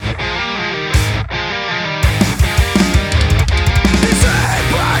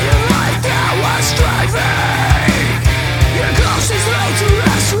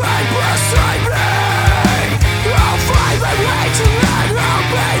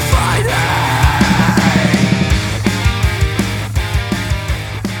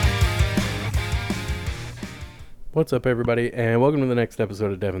What's up, everybody, and welcome to the next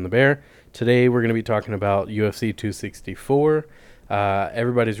episode of Devin the Bear. Today, we're going to be talking about UFC 264.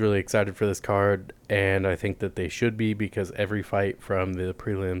 Everybody's really excited for this card, and I think that they should be because every fight from the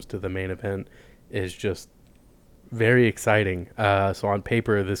prelims to the main event is just very exciting. So on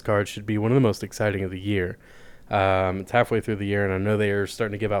paper, this card should be one of the most exciting of the year. It's halfway through the year, and I know they are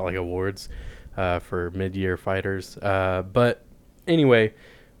starting to give out like awards for mid-year fighters. But anyway,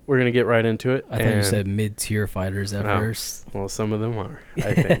 we're going to get right into it. I thought you said mid-tier fighters at first. Well, some of them are,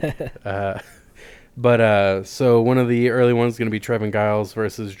 I think. So one of the early ones is going to be Trevin Giles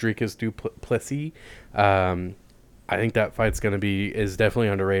versus Dricus du Plessis. I think that fight's is definitely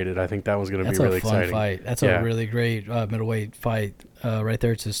underrated. I think that one's going to be really exciting. Fight. That's a really great middleweight fight right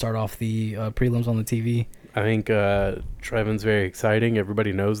there to start off the prelims on the TV. I think Trevin's very exciting.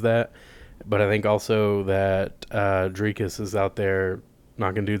 Everybody knows that. But I think also that Dricus is out there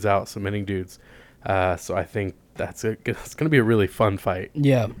knocking dudes out, submitting dudes. So I think it's going to be a really fun fight.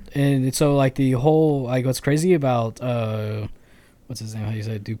 Yeah, and so like the whole what's crazy about what's his name? How you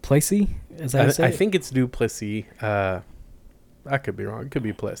say it? Duplessis? Is that how you say it? I think it's Duplessis. I could be wrong. It could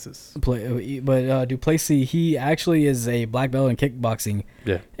be Plessis. But Duplessis, he actually is a black belt in kickboxing.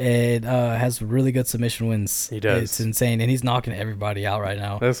 Yeah. And has really good submission wins. He does. It's insane. And he's knocking everybody out right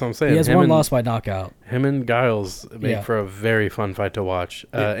now. That's what I'm saying. He has one loss by knockout. Him and Giles make for a very fun fight to watch.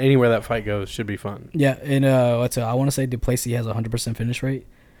 Anywhere that fight goes should be fun. Yeah. And I want to say Duplessis has a 100% finish rate.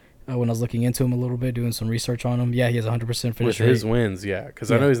 When I was looking into him a little bit, doing some research on him, he has 100% finish rate. With his wins,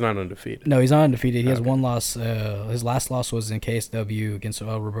 because I know he's not undefeated. No, he's not undefeated. He has one loss. His last loss was in KSW against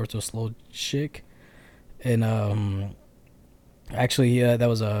Roberto Slojcik, and actually,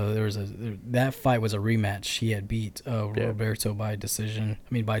 that fight was a rematch. He had beat Roberto by decision.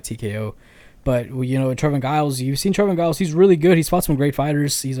 By TKO. But Trevin Giles, you've seen Trevin Giles. He's really good. He's fought some great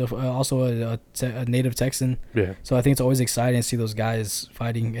fighters. He's also a native Texan. Yeah. So I think it's always exciting to see those guys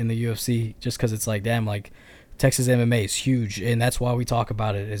fighting in the UFC, just because it's like, damn, like Texas MMA is huge, and that's why we talk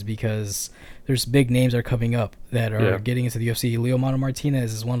about it. Is because there's big names that are coming up that are getting into the UFC. Leo Mano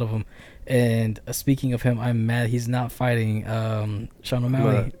Martinez is one of them. And speaking of him, I'm mad he's not fighting Sean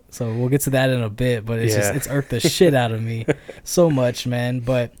O'Malley. So we'll get to that in a bit. But it's irked the shit out of me so much, man.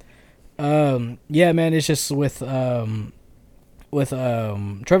 But. Man, it's just with Trevin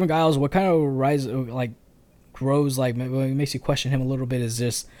Giles, what kind of grows makes you question him a little bit is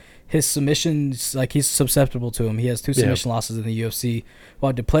just his submissions. Like, he's susceptible to him. He has 2 submission losses in the UFC.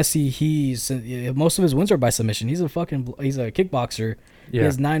 While Duplessis, most of his wins are by submission. He's a kickboxer. Yeah. He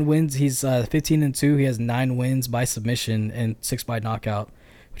has 9 wins. He's 15-2. He has 9 wins by submission and 6 by knockout,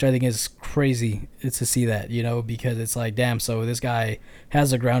 which I think is crazy to see that, because it's like, damn, so this guy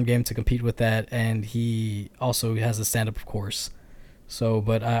has a ground game to compete with that, and he also has a stand-up, of course. So,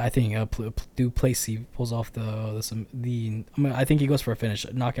 but I think Duplessis pulls off I think he goes for a finish,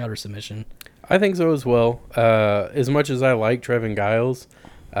 knockout or submission. I think so as well. As much as I like Trevin Giles,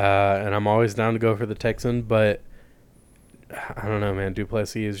 and I'm always down to go for the Texan, but I don't know, man.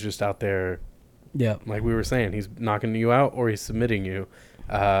 Duplessis is just out there. Yeah. Like we were saying, he's knocking you out or he's submitting you.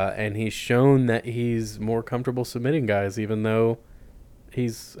 And he's shown that he's more comfortable submitting guys, even though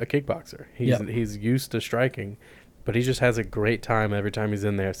he's a kickboxer. He's used to striking, but he just has a great time every time he's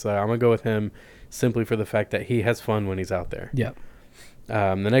in there. So I'm going to go with him simply for the fact that he has fun when he's out there. Yeah.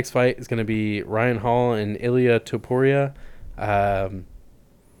 The next fight is going to be Ryan Hall and Ilia Topuria.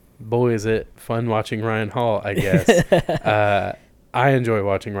 Boy, is it fun watching Ryan Hall, I guess. I enjoy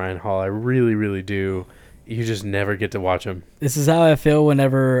watching Ryan Hall. I really, really do. You just never get to watch him. This is how I feel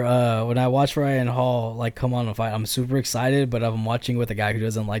whenever when I watch Ryan Hall come on a fight. I'm super excited, but I'm watching with a guy who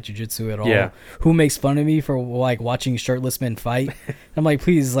doesn't like jiu-jitsu at all, who makes fun of me for watching shirtless men fight. I'm like,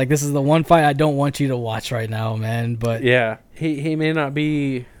 please, this is the one fight I don't want you to watch right now, man. But yeah, he may not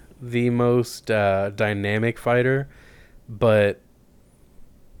be the most dynamic fighter, but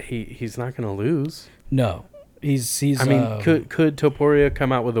he's not going to lose. No. He's could Topuria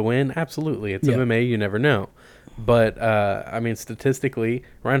come out with a win? Absolutely. It's MMA, you never know. But statistically,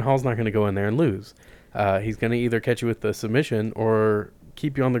 Ryan Hall's not going to go in there and lose. He's going to either catch you with the submission or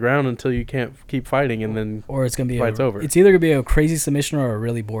keep you on the ground until you can't keep fighting, and then it's going to be fight's over. It's either going to be a crazy submission or a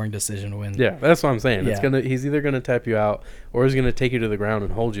really boring decision win. Yeah, that's what I'm saying. Yeah. He's either going to tap you out or he's going to take you to the ground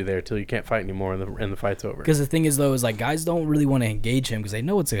and hold you there till you can't fight anymore and the fight's over. Because the thing is, though, is guys don't really want to engage him because they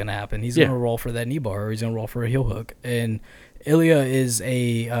know what's going to happen. He's going to roll for that knee bar, or he's going to roll for a heel hook. And Ilia is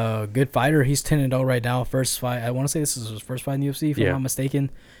a good fighter. He's 10-0 right now. First fight. I want to say this is his first fight in the UFC, if I'm not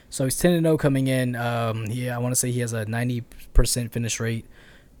mistaken. So he's 10-0 coming in. I want to say he has a 90% finish rate.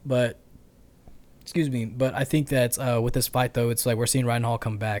 But I think that with this fight, though, it's like we're seeing Ryan Hall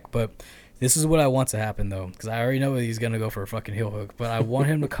come back. But This is what I want to happen though, because I already know he's gonna go for a fucking heel hook, but I want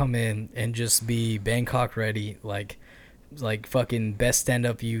him to come in and just be Bangkok ready, like fucking best stand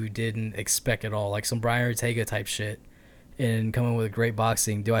up you didn't expect at all, like some Brian Ortega type shit, and come in with great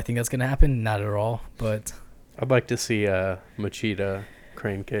boxing. Do I think that's gonna happen? Not at all, but I'd like to see Machida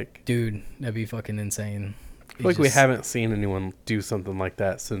crane kick. dude, that'd be fucking insane. I feel like we haven't seen anyone do something like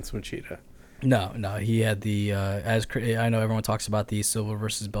that since Machida. No, he had the I know everyone talks about the Silva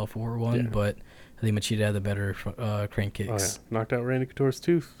versus Belfort one, but I think Machida had the better crane kicks. Oh, yeah. Knocked out Randy Couture's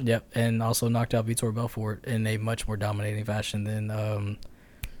tooth. Yep, and also knocked out Vitor Belfort in a much more dominating fashion than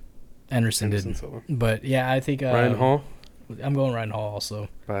Anderson did. Silva. But yeah, I think Ryan Hall. I'm going Ryan Hall also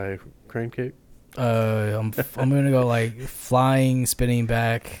By crane kick. I'm gonna go like flying, spinning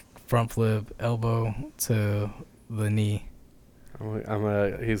back, front flip, elbow to the knee.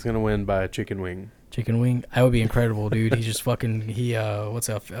 He's gonna win by chicken wing. Chicken wing. That would be incredible, dude. He's just fucking. He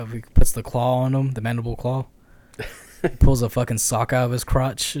he puts the claw on him, the mandible claw. Pulls a fucking sock out of his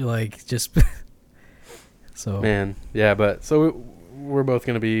crotch, like just. So. Man, yeah, but so we're both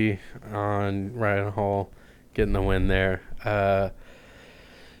gonna be on Ryan Hall getting the win there.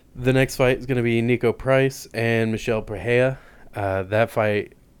 The next fight is gonna be Nico Price and Michel Pereira. That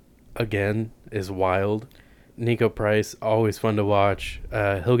fight again is wild. Nico Price, always fun to watch.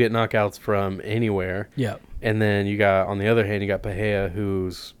 He'll get knockouts from anywhere. Yeah. And then on the other hand, you got Pereira,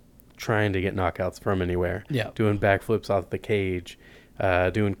 who's trying to get knockouts from anywhere. Yeah. Doing backflips off the cage,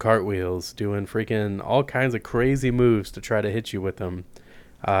 doing cartwheels, doing freaking all kinds of crazy moves to try to hit you with them.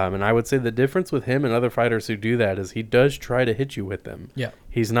 And I would say the difference with him and other fighters who do that is he does try to hit you with them. Yeah.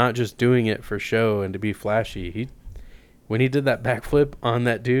 He's not just doing it for show and to be flashy. When he did that backflip on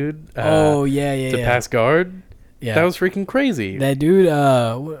that dude to pass guard, that was freaking crazy. That dude,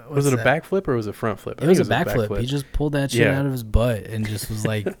 was it a backflip or was it a front flip? It was a backflip. He just pulled that shit out of his butt and just was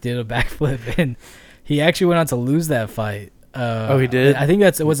like, did a backflip. And he actually went on to lose that fight. He did? I think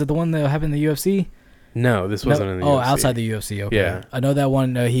was it the one that happened in the UFC? No, this wasn't in the UFC. Oh, outside the UFC. Okay. Yeah. I know that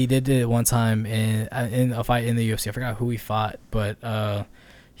one. He did it one time in a fight in the UFC. I forgot who he fought, but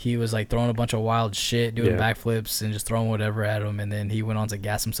he was like throwing a bunch of wild shit, doing backflips and just throwing whatever at him. And then he went on to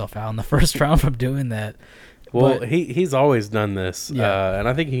gas himself out in the first round from doing that. Well, he's always done this, and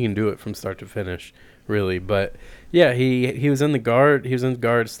I think he can do it from start to finish, really. But yeah, he was in the guard. He was in the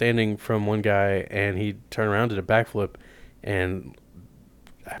guard, standing from one guy, and he turned around, did a backflip, and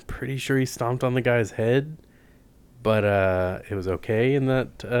I'm pretty sure he stomped on the guy's head, but it was okay in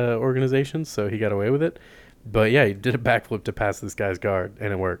that organization, so he got away with it. But yeah, he did a backflip to pass this guy's guard,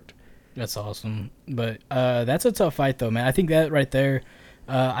 and it worked. That's awesome. But that's a tough fight, though, man. I think that right there.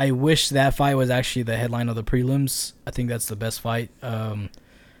 I wish that fight was actually the headline of the prelims. I think that's the best fight.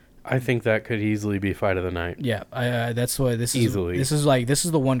 I think that could easily be fight of the night. Yeah, that's why this is easily. This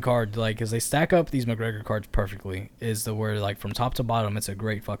is the one card, like, because they stack up these McGregor cards perfectly. Is the word, like, from top to bottom, it's a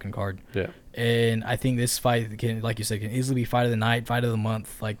great fucking card. Yeah. And I think this fight can, like you said, can easily be fight of the night, fight of the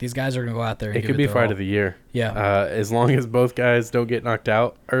month. Like, these guys are gonna go out there. And it could be fight of the year. Yeah. As long as both guys don't get knocked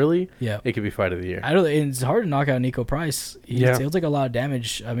out early. Yeah. It could be fight of the year. It's hard to knock out Nico Price. He'll take a lot of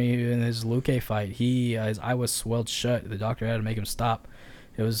damage. I mean, in his Luque fight, his eye was swelled shut. The doctor had to make him stop.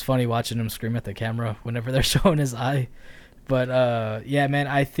 It was funny watching him scream at the camera whenever they're showing his eye. But yeah, man,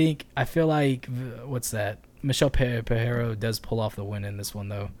 I feel like what's that? Michel Pereira does pull off the win in this one,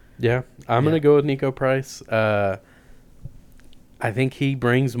 though. Yeah, I'm gonna go with Nico Price. I think he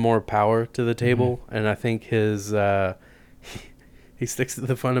brings more power to the table, and I think his he sticks to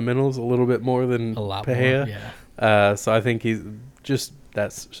the fundamentals a little bit more than Pereira. Yeah. So I think he's just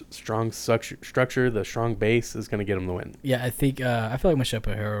that strong structure, the strong base is going to get him the win. Yeah, I feel like Michel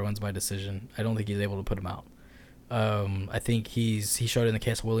Pereira wins by decision. I don't think he's able to put him out. I think he showed in the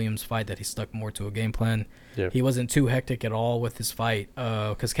Cass Williams fight that he stuck more to a game plan. Yeah. He wasn't too hectic at all with his fight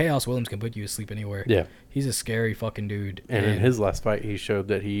because Chaos Williams can put you to sleep anywhere. Yeah. He's a scary fucking dude. And in his last fight, he showed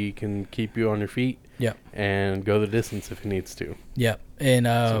that he can keep you on your feet. Yeah. And go the distance if he needs to. Yeah. And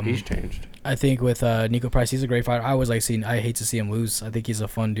so he's changed. I think with Nico Price, he's a great fighter. I hate to see him lose. I think he's a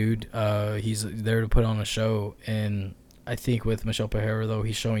fun dude. He's there to put on a show. And I think with Michel Pereira, though,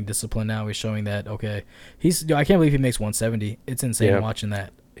 he's showing discipline now. He's showing that, okay, I can't believe he makes 170. It's insane watching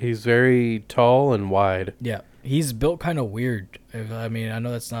that. He's very tall and wide. Yeah. He's built kind of weird. I mean, I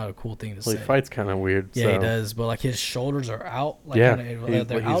know that's not a cool thing to say. He fights kind of weird. Yeah, he does. But, like, his shoulders are out. Like,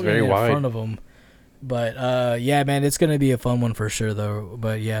 they're out very wide in front of him. But, yeah, man, it's going to be a fun one for sure, though.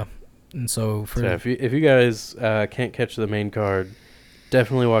 But, yeah. And so, if you guys can't catch the main card,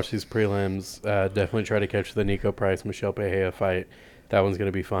 definitely watch these prelims. Definitely try to catch the Nico Price, Michel Pereira fight. That one's going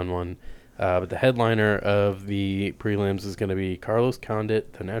to be a fun one. But the headliner of the prelims is going to be Carlos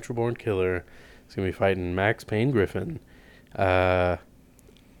Condit, the natural born killer. He's going to be fighting Max Payne Griffin. I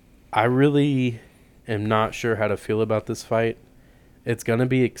really am not sure how to feel about this fight. It's going to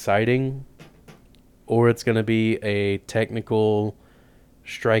be exciting, or it's going to be a technical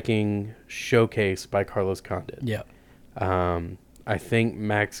striking showcase by Carlos Condit. Yeah. I think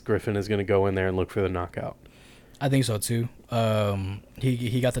Max Griffin is going to go in there and look for the knockout. I think so too.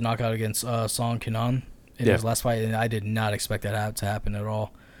 He got the knockout against Song Kenan in his last fight, and I did not expect that to happen at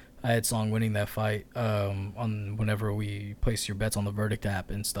all. I had Song winning that fight on whenever we placed your bets on the Verdict app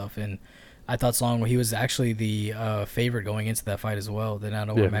and stuff, and I thought Song, he was actually the favorite going into that fight as well. Then I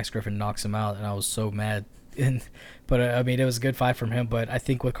know where Max Griffin knocks him out, and I was so mad. But I mean, it was a good fight from him. But I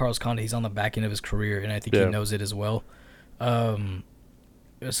think with Carlos Condit, he's on the back end of his career, and I think he knows it as well.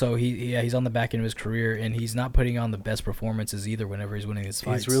 So he's on the back end of his career, and he's not putting on the best performances either whenever he's winning his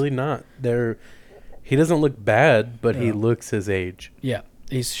fights. He's really not. He doesn't look bad, but he looks his age. Yeah.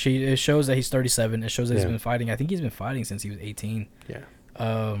 It shows that he's 37. It shows that he's been fighting. I think he's been fighting since he was 18.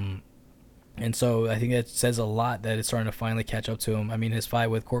 Yeah. And so I think that says a lot that it's starting to finally catch up to him. I mean, his fight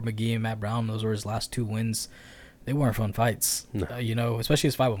with Court McGee and Matt Brown, those were his last 2 wins. They weren't fun fights, no. Especially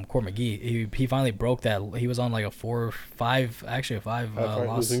his fight with Court McGee. He finally broke that. He was on like a 5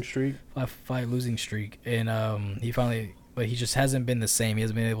 losing streak. 5 losing streak, and he finally, but he just hasn't been the same. He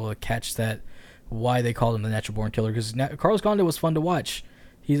hasn't been able to catch that. Why they called him the natural born killer? Because Carlos Condit was fun to watch.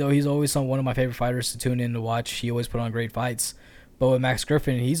 He's always one of my favorite fighters to tune in to watch. He always put on great fights. But with Max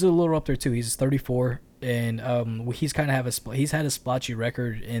Griffin, he's a little up there too. He's 34, and he's kind of he's had a splotchy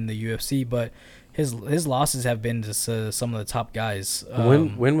record in the UFC, but his losses have been to some of the top guys.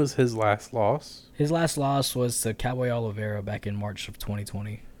 When was his last loss? His last loss was to Cowboy Oliveira back in March of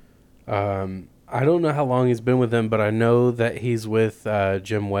 2020. I don't know how long he's been with him, but I know that he's with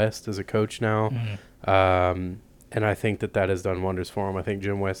Jim West as a coach now. Mm-hmm. And I think that has done wonders for him. I think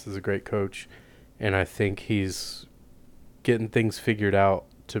Jim West is a great coach, and I think he's getting things figured out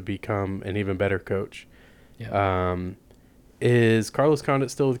to become an even better coach. Yeah. Is Carlos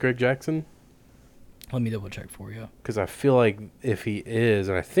Condit still with Greg Jackson? Let me double check for you. Because I feel like if he is,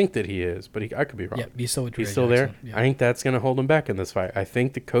 and I think that he is, but I could be wrong. Yeah, he's still with Greg He's still Jackson. there? Yeah. I think that's going to hold him back in this fight. I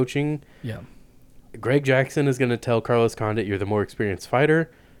think the coaching... Yeah. Greg Jackson is going to tell Carlos Condit, you're the more experienced fighter.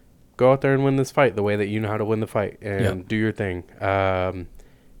 Go out there and win this fight the way that you know how to win the fight and do your thing.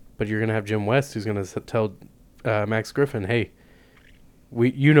 But you're going to have Jim West who's going to tell Max Griffin, hey,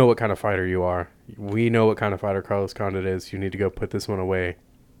 you know what kind of fighter you are. We know what kind of fighter Carlos Condit is. You need to go put this one away.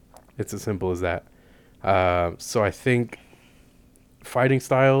 It's as simple as that. So I think fighting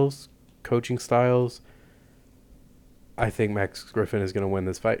styles, coaching styles, I think Max Griffin is going to win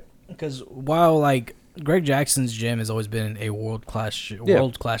this fight. Because while like Greg Jackson's gym has always been a world class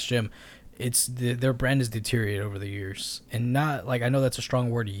gym, it's their brand has deteriorated over the years, and not like I know that's a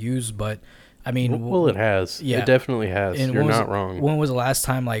strong word to use, but I mean, well, it has. Yeah, it definitely has. And you're not wrong. When was the last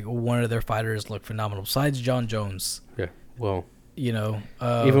time like one of their fighters looked phenomenal besides John Jones? Yeah, well.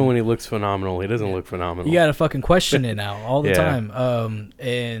 Even when he looks phenomenal, he doesn't look phenomenal. You got to fucking question it now all the time.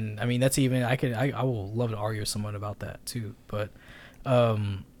 And I mean, that's even I will love to argue with someone about that too. But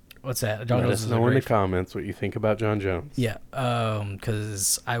what's that? John Jones. Let us know in the comments what you think about John Jones. Yeah,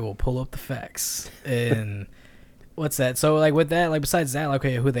 because I will pull up the facts. And what's that? So like with that, like besides that, like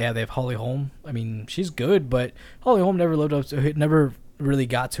okay, who they have? They have Holly Holm. I mean, she's good, but Holly Holm never lived up to, never really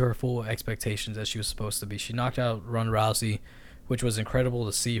got to her full expectations as she was supposed to be. She knocked out Ronda Rousey, which was incredible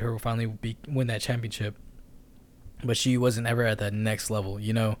to see her finally win that championship. But she wasn't ever at that next level,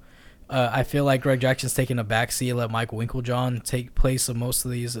 I feel like Greg Jackson's taking a backseat and let Mike Winklejohn take place of most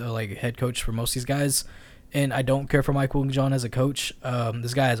of these, like head coach for most of these guys. And I don't care for Mike Winklejohn as a coach.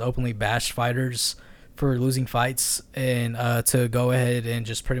 This guy has openly bashed fighters for losing fights, and to go ahead and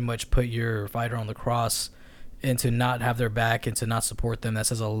just pretty much put your fighter on the cross and to not have their back and to not support them. That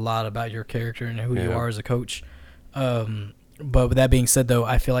says a lot about your character and who you are as a coach. But with that being said, though,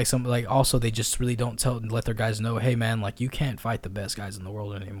 I feel like also they just really don't let their guys know, hey man, like you can't fight the best guys in the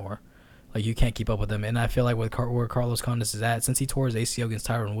world anymore. Like you can't keep up with them. And I feel like with where Carlos Condit is at, since he tore his ACL against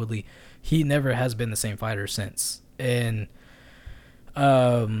Tyron Woodley, he never has been the same fighter since. And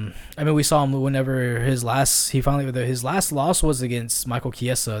I mean, we saw him whenever his last loss was against Michael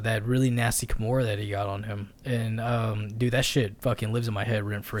Chiesa, that really nasty Kimura that he got on him. And dude, that shit fucking lives in my head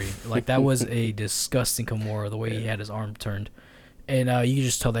rent free. Like that was a disgusting Kimura, the way he had his arm turned. And you could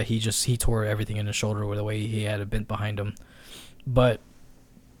just tell that he tore everything in his shoulder with the way he had it bent behind him. But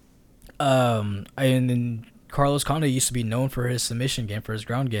and then Carlos Condit used to be known for his submission game, for his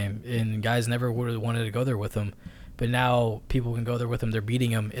ground game, and guys never would have wanted to go there with him. but now people can go there with him. They're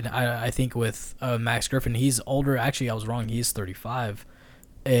beating him, and I think with Max Griffin, he's older. Actually, I was wrong. He's 35,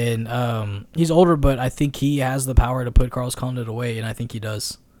 and he's older, but I think he has the power to put Carlos Condit away, and I think he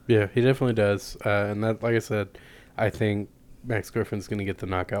does. Yeah, he definitely does. And that, like I said, I think Max Griffin's going to get the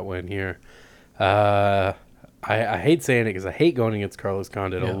knockout win here. I hate saying it because I hate going against Carlos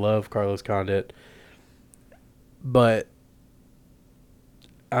Condit. I love Carlos Condit, but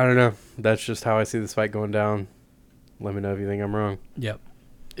I don't know. That's just how I see this fight going down. Let me know if you think I'm wrong. Yep.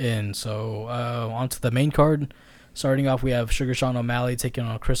 And so on to the main card. Starting off, we have Sugar Sean O'Malley taking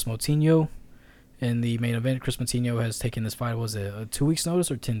on Chris Moutinho. In the main event, Chris Moutinho has taken this fight, was it a 2 weeks notice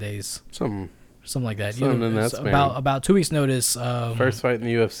or 10 days? Something like that. Something in that span. About 2 weeks notice. First fight in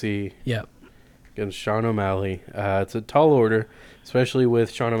the UFC. Yep. Against Sean O'Malley. It's a tall order, especially with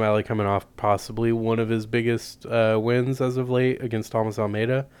Sean O'Malley coming off possibly one of his biggest wins as of late against Thomas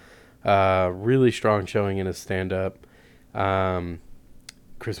Almeida. Really strong showing in his stand-up.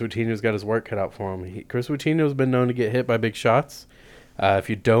 Chris Moutinho's got his work cut out for him. Chris Moutinho's been known to get hit by big shots. If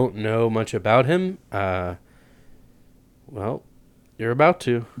you don't know much about him, well, you're about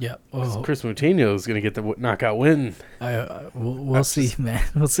to. Yeah. Chris Moutinho's going to get the knockout win. We'll see, man.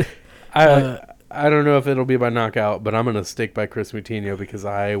 We'll see. I don't know if it'll be by knockout, but I'm going to stick by Chris Moutinho because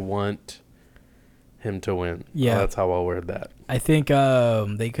I want him to win. Yeah. That's how I'll word that. I think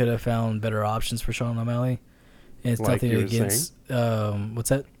they could have found better options for Sean O'Malley. And it's Like nothing you were against what's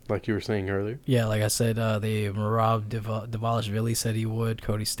that? Like you were saying earlier. Yeah, like I said, Merab Dvalishvili said he would.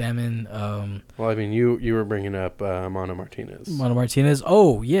 Cody Stammen. Well, I mean, you were bringing up Mano Martinez. Mano Martinez.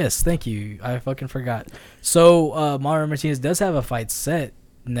 Oh, yes, thank you. I fucking forgot. So Mano Martinez does have a fight set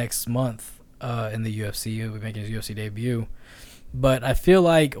next month in the UFC. He'll be making his UFC debut. But I feel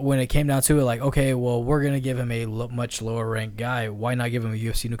like when it came down to it, like, okay, well, we're going to give him a much lower ranked guy. Why not give him a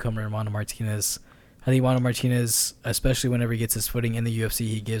UFC newcomer, Mano Martinez? I think Mano Martinez, especially whenever he gets his footing in the UFC,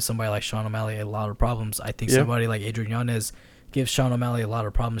 he gives somebody like Sean O'Malley a lot of problems. I think somebody like Adrian Yanez gives Sean O'Malley a lot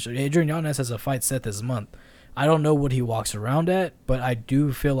of problems. Adrian Yanez has a fight set this month. I don't know what he walks around at, but I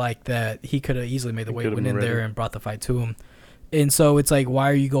do feel like that he could have easily made the weight win in there and brought the fight to him. And so it's like, why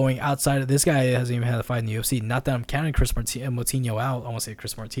are you going outside of this guy that hasn't even had a fight in the UFC? Not that I'm counting Chris Moutinho out. I want to say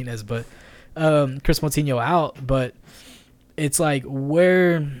Chris Martinez, but Chris Moutinho out. But it's like,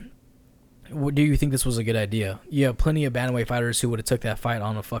 do you think this was a good idea? You have plenty of bantamweight fighters who would have took that fight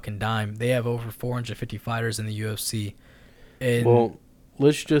on a fucking dime. They have over 450 fighters in the UFC. And well,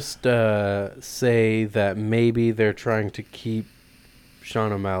 let's just say that maybe they're trying to keep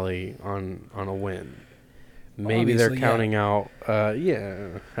Sean O'Malley on a win. Maybe they're counting out. I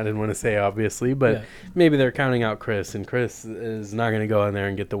didn't want to say obviously, but maybe they're counting out Chris, and Chris is not going to go in there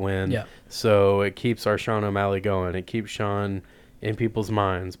and get the win. Yeah. So it keeps our Sean O'Malley going. It keeps Sean in people's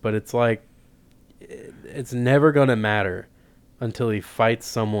minds, but it's like it's never going to matter until he fights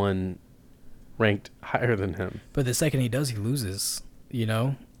someone ranked higher than him. But the second he does, he loses. You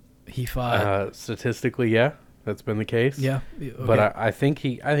know, he fought. Statistically, yeah, that's been the case. Yeah, okay. But I think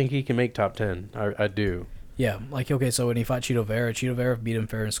he can make top 10. I do. Yeah, like, okay, so when he fought Cheeto Vera beat him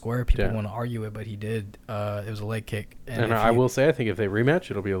fair and square. People want to argue it, but he did. It was a leg kick. And I will say, I think if they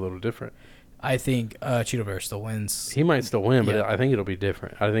rematch, it'll be a little different. I think Cheeto Vera still wins. He might still win, but I think it'll be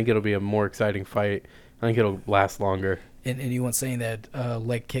different. I think it'll be a more exciting fight. I think it'll last longer. And anyone saying that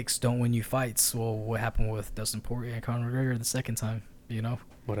leg kicks don't win you fights, well, what happened with Dustin Poirier and Conor McGregor the second time, you know?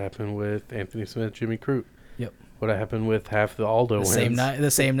 What happened with Anthony Smith, Jimmy Crute? Yep. What happened with half the Aldo wins? The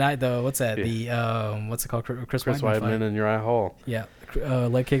same night, though. What's that? Yeah. What's it called? Chris Weidman and Uriah Hall. Yeah.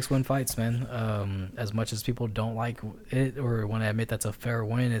 Leg kicks win fights, man. As much as people don't like it or want to admit that's a fair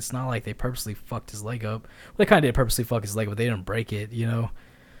win, it's not like they purposely fucked his leg up. Well, they kind of did purposely fuck his leg up, but they didn't break it, you know?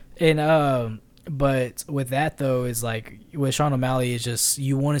 And, but with that, though, is like, with Sean O'Malley, is just,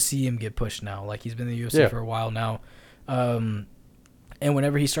 you want to see him get pushed now. Like, he's been in the UFC for a while now. And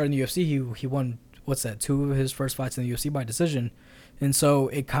whenever he started in the UFC, he won, what's that, 2 of his first fights in the UFC by decision. And so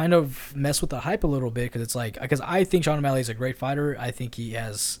it kind of messed with the hype a little bit because it's like, because I think Sean O'Malley is a great fighter. I think he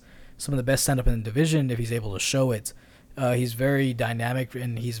has some of the best stand-up in the division if he's able to show it. He's very dynamic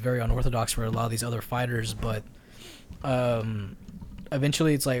and he's very unorthodox for a lot of these other fighters. But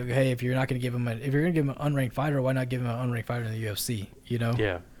eventually it's like, hey, if you're going to give him an unranked fighter, why not give him an unranked fighter in the UFC, you know?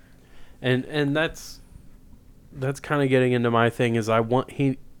 Yeah. And that's kind of getting into my thing is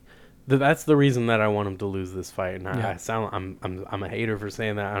that's the reason that I want him to lose this fight. And I'm a hater for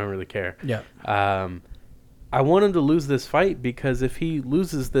saying that. I don't really care. Yeah. I want him to lose this fight because if he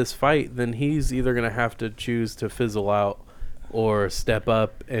loses this fight, then he's either going to have to choose to fizzle out or step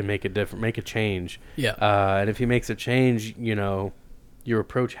up and make a change. Yeah. And if he makes a change, you know, your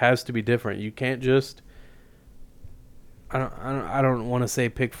approach has to be different. You can't just I don't want to say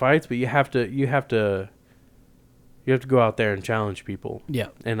pick fights, but you have to go out there and challenge people. Yeah.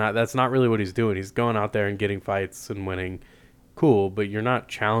 And that's not really what he's doing. He's going out there and getting fights and winning. Cool, but you're not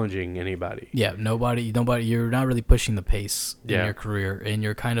challenging anybody. Yeah, nobody. You're not really pushing the pace in your career, and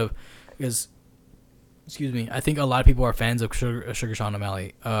you're kind of, because, excuse me, I think a lot of people are fans of Sugar Sean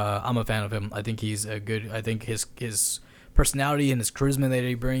O'Malley. I'm a fan of him. I think he's a good. I think his personality and his charisma that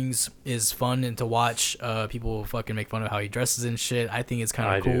he brings is fun and to watch. People fucking make fun of how he dresses and shit. I think it's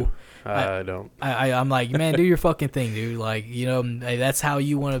kind of cool. I don't. I'm like, man, do your fucking thing, dude. Like, you know, that's how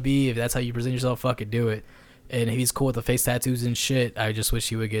you want to be. If that's how you present yourself, fucking do it. And if he's cool with the face tattoos and shit, I just wish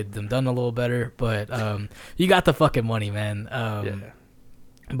he would get them done a little better. But you got the fucking money, man.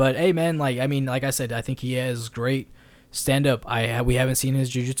 But hey, man, like I said, I think he has great stand up. We haven't seen his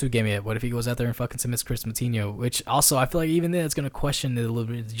jiu-jitsu game yet. What if he goes out there and fucking submits Chris Moutinho? Which also, I feel like even then it's gonna question the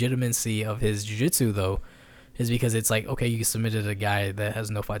legitimacy of his jiu-jitsu though, is because it's like, okay, you submitted a guy that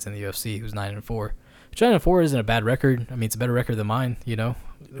has no fights in the UFC who's 9-4. 9-4 isn't a bad record. I mean, it's a better record than mine, you know.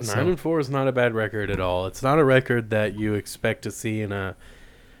 9-4 is not a bad record at all. It's not a record that you expect to see in a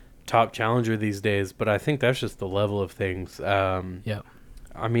top challenger these days, but I think that's just the level of things. Yeah.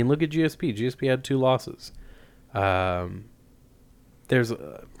 I mean, look at GSP. GSP had 2 losses. Brock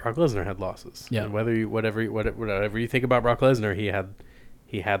Lesnar had losses. Yeah. And whatever you think about Brock Lesnar,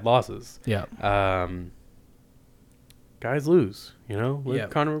 he had losses. Yeah. Guys lose, you know. Look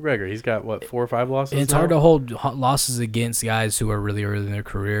at Conor McGregor. He's got 4 or 5 losses. And it's hard to hold losses against guys who are really early in their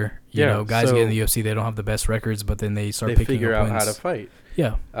career. You know, guys get in the UFC, they don't have the best records, but then they start picking figure up out wins. how to fight.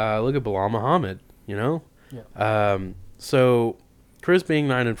 Yeah. Look at Bilal Muhammad. You know. Yeah. So Chris being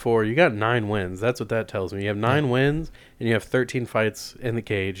 9-4, you got 9 wins. That's what that tells me. You have 9 wins, and you have 13 fights in the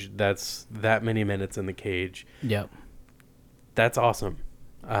cage. That's that many minutes in the cage. Yep. That's awesome.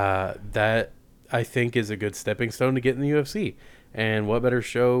 That I think is a good stepping stone to get in the UFC. And what better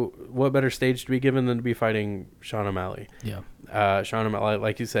stage to be given than to be fighting Sean O'Malley? Yeah. Sean O'Malley,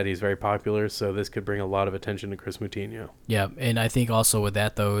 like you said, he's very popular, so this could bring a lot of attention to Chris Moutinho. Yeah, and I think also with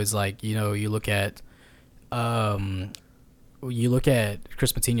that though is like, you know, you look at Chris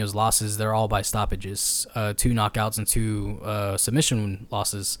Moutinho's losses, they're all by stoppages, 2 knockouts and 2 submission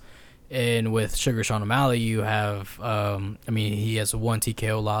losses. And with Sugar Sean O'Malley, you have, he has 1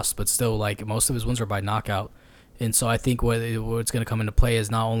 TKO loss, but still, like, most of his wins are by knockout. And so I think what's going to come into play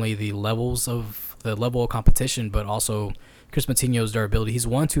is not only the level of competition, but also Chris Moutinho's durability. He's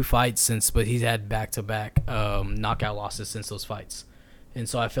won 2 fights but he's had back-to-back knockout losses since those fights. And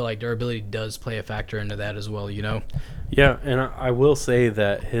so I feel like durability does play a factor into that as well, you know? Yeah, and I will say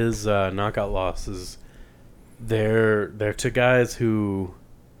that his knockout losses, they're to guys who,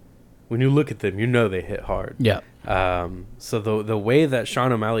 when you look at them, you know they hit hard. Yeah. So the way that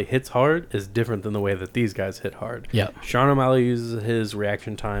Sean O'Malley hits hard is different than the way that these guys hit hard. Yeah. Sean O'Malley uses his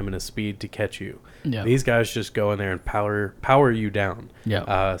reaction time and his speed to catch you. Yeah. These guys just go in there and power you down.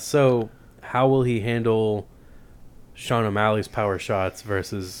 Yeah. So how will he handle Sean O'Malley's power shots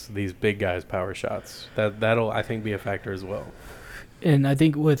versus these big guys' power shots? That'll, I think, be a factor as well. And I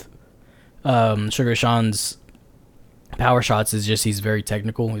think with Sugar Sean's power shots is just, he's very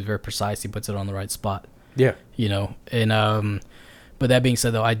technical, he's very precise, he puts it on the right spot. Yeah. You know, and but that being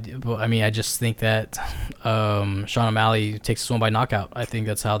said though, I just think that Sean O'Malley takes this one by knockout. I think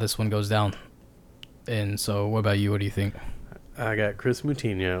that's how this one goes down. And so what about you? What do you think? I got Chris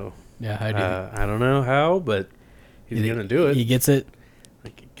Moutinho. Yeah, I do. I don't know how, but he's gonna do it. He gets it.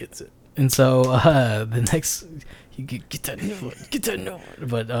 Like, he gets it. And so the next, you get that no.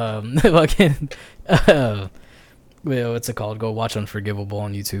 But fucking what's it called? Go watch Unforgivable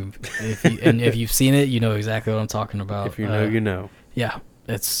on YouTube. If you've seen it, you know exactly what I'm talking about. If you know, you know. Yeah,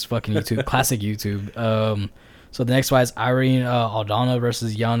 it's fucking YouTube, classic YouTube. So the next fight is Irene Aldana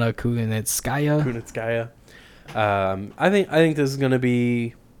versus Yana Kunitskaya. I think this is gonna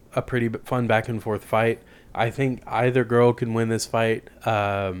be a pretty fun back and forth fight. I think either girl can win this fight.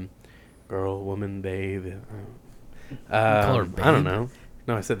 Girl, woman, they. Call her babe? I don't know.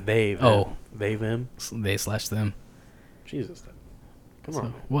 No, I said they. Them. Oh, they them. They/them. Jesus, come so,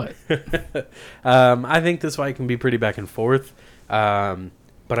 on. What? I think this fight can be pretty back and forth.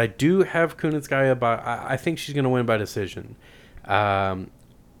 But I do have Kunitskaya I think she's going to win by decision. And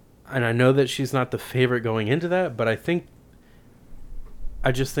I know that she's not the favorite going into that, but I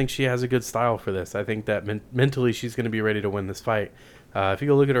just think she has a good style for this. I think that mentally she's going to be ready to win this fight. If you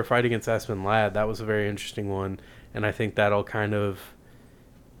go look at her fight against Aspen Ladd, that was a very interesting one. And I think that'll kind of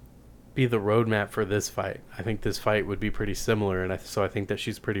be the roadmap for this fight. I think this fight would be pretty similar, and so I think that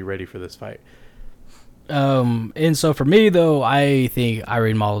she's pretty ready for this fight. And so for me though, I think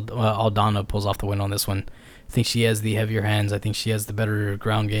Irene Aldana pulls off the win on this one. I think she has the heavier hands. I think she has the better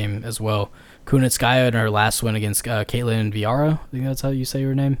ground game as well. Kunitskaya in her last win against Caitlin Vieira, I think that's how you say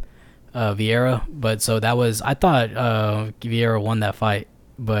her name, Vieira. But so that was, I thought Vieira won that fight,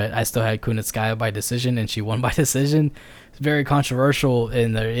 but I still had Kunitskaya by decision, and she won by decision. It's very controversial,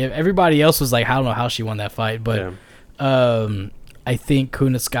 and everybody else was like, I don't know how she won that fight, but I think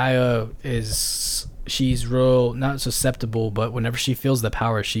Kunitskaya she's real, not susceptible, but whenever she feels the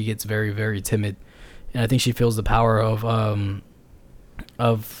power, she gets very, very timid. And I think she feels the power of Irene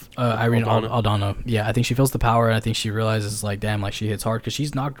Aldana. Yeah, I think she feels the power, and I think she realizes, like, damn, like, she hits hard because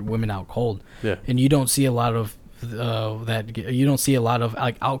she's knocked women out cold. Yeah. And you don't see a lot of that. You don't see a lot of,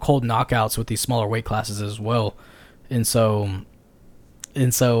 like, out cold knockouts with these smaller weight classes as well. And so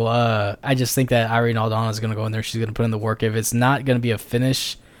I just think that Irene Aldana is going to go in there. She's going to put in the work. If it's not going to be a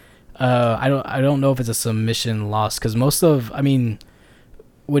finish, I don't know if it's a submission loss, because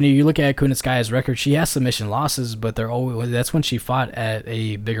when you look at Kunitskaya's record, she has submission losses, but that's when she fought at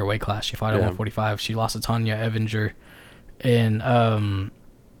a bigger weight class. She fought at 145. She lost to Tanya Evinger, and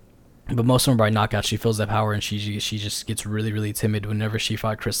but most of them by knockout. She feels that power, and she just gets really, really timid whenever she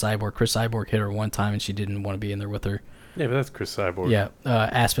fought Chris Cyborg. Chris Cyborg hit her one time, and she didn't want to be in there with her. Yeah, but that's Chris Cyborg. Yeah,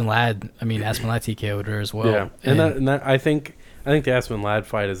 Aspen Ladd TKO'd her as well. Yeah, and that I think the Aspen Ladd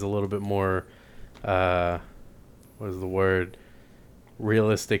fight is a little bit more, what is the word,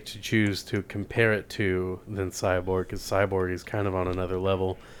 realistic to choose to compare it to than Cyborg, because Cyborg is kind of on another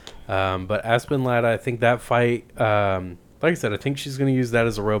level. But Aspen Ladd, I think that fight, like I said, I think she's going to use that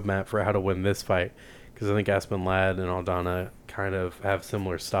as a roadmap for how to win this fight, because I think Aspen Ladd and Aldana kind of have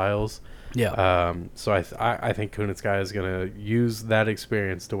similar styles. Yeah. So I think Kunitskaya is going to use that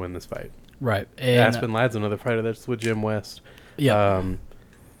experience to win this fight. Right. And Aspen Ladd's another fighter that's with Jim West. Yeah.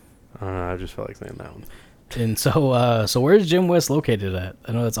 I just felt like saying that one. And so where's Jim West located at?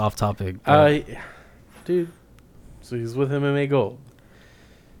 I know that's off topic. Dude, so he's with MMA Gold.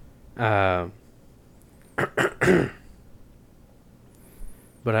 But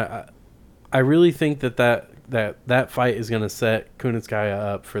I really think that fight is going to set Kunitskaya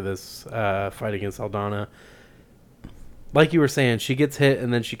up for this fight against Aldana. Like you were saying, she gets hit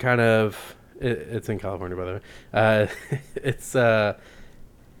and then she kind of... It's in California, by the way.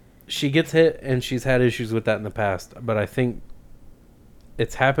 She gets hit, and she's had issues with that in the past. But I think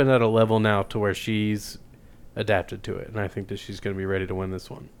it's happened at a level now to where she's adapted to it, and I think that she's going to be ready to win this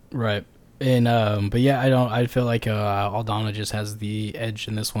one. Right. And but yeah, I feel like Aldana just has the edge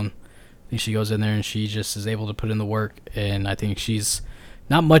in this one. I think she goes in there and she just is able to put in the work, and I think she's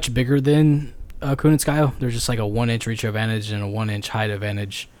not much bigger than Kunitskaya. There's just like a 1-inch reach advantage and a 1-inch height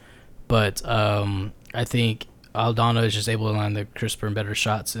advantage. But I think Aldana is just able to land the crisper and better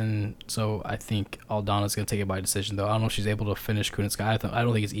shots, and so I think Aldana's going to take it by decision, though. I don't know if she's able to finish Kunitskaya. I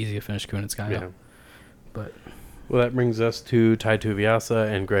don't think it's easy to finish Kunitskaya. Yeah. But well, that brings us to Tai Tuivasa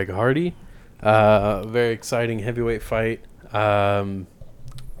and Greg Hardy. Very exciting heavyweight fight.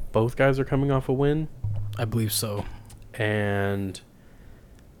 Both guys are coming off a win. I believe so. And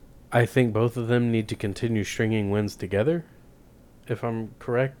I think both of them need to continue stringing wins together, if I'm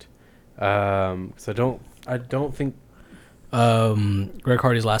correct. Because I don't think Greg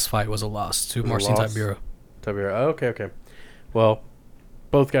Hardy's last fight was a loss to Marcin Tybura. Oh, okay. Well,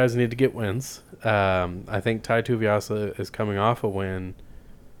 both guys need to get wins. I think Tai Tuivasa is coming off a win,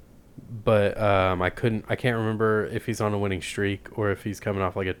 but I can't remember if he's on a winning streak or if he's coming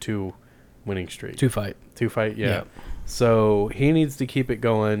off like a 2-winning streak. Two fight, yeah. So he needs to keep it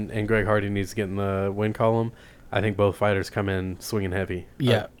going, and Greg Hardy needs to get in the win column. I think both fighters come in swinging heavy.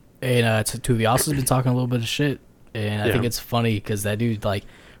 Yeah. And Tuivasa's been talking a little bit of shit, and I think it's funny because that dude, like,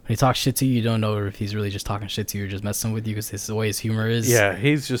 when he talks shit to you don't know if he's really just talking shit to you or just messing with you, because it's the way his humor is. Yeah,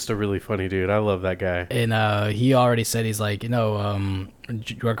 he's just a really funny dude. I love that guy. And he already said, he's like,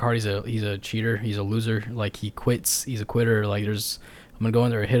 Greg Hardy's he's a cheater, he's a loser, like, he quits, he's a quitter, like, I'm gonna go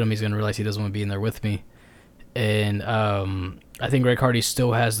in there and hit him, he's gonna realize he doesn't want to be in there with me. And I think Greg Hardy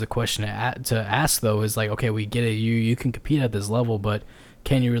still has the question to ask, though, is like, okay, we get it, you can compete at this level, but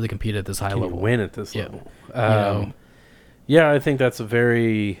can you really compete at this high level? Can you win at this level? Yeah, I think that's a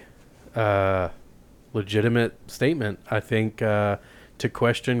very legitimate statement. I think to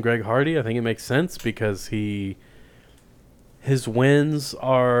question Greg Hardy, I think it makes sense because his wins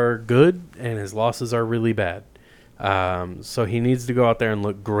are good and his losses are really bad. So he needs to go out there and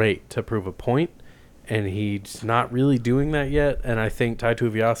look great to prove a point, and he's not really doing that yet. And I think Tai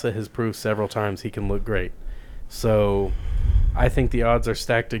Tuivasa has proved several times he can look great. So I think the odds are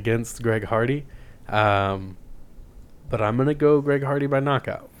stacked against Greg Hardy. But I'm going to go Greg Hardy by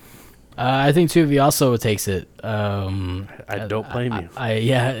knockout. I think Tuivasa takes it. I don't blame you.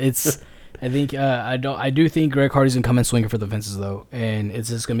 I think I do think Greg Hardy's gonna come in swinging for the fences though, and it's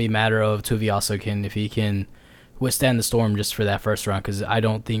just gonna be a matter of Tuivasa if he can withstand the storm just for that first round, because I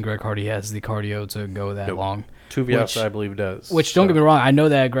don't think Greg Hardy has the cardio to go that long. Tuivasa, I believe, does. Which don't get me wrong, I know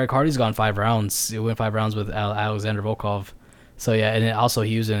that Greg Hardy's gone 5 rounds. He went 5 rounds with Alexander Volkov. So yeah, and also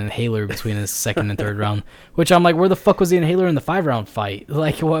he used an inhaler between his second and third round, which I'm like, where the fuck was the inhaler in the 5-round fight?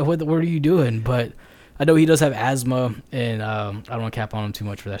 Like, what are you doing? But I know he does have asthma, and I don't want to cap on him too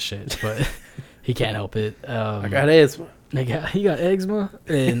much for that shit, but he can't help it. I got asthma. He got eczema,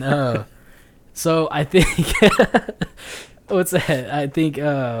 and so I think what's that? I think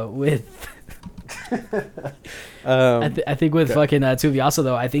with. I think with fucking Tuivasa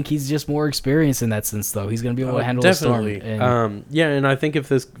though, I think he's just more experienced in that sense though. He's gonna be able to handle definitely. the storm. And I think if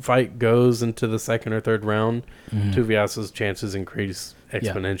this fight goes into the second or third round, Tuivasa's chances increase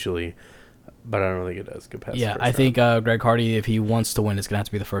exponentially. Yeah. But I don't think it does go past. Yeah, I think Greg Hardy, if he wants to win, it's gonna have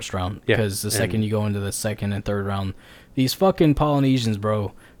to be the first round, because the second you go into the second and third round, these fucking Polynesians,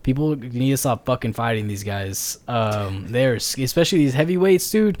 bro. People need to stop fucking fighting these guys. They're especially these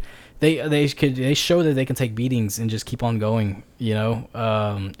heavyweights, dude. They show that they can take beatings and just keep on going, you know.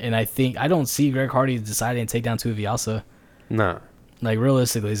 And I don't see Greg Hardy deciding to take down Tuivasa. Nah. Like,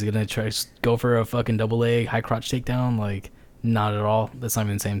 realistically, is he gonna try to go for a fucking double leg high crotch takedown? Like, not at all. That's not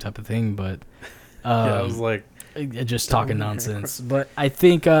even the same type of thing. But I was like, just talking nonsense. But I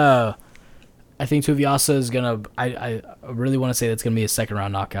think Tuivasa is gonna. I really want to say that's gonna be a second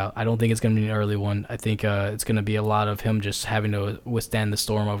round knockout. I don't think it's gonna be an early one. I think it's gonna be a lot of him just having to withstand the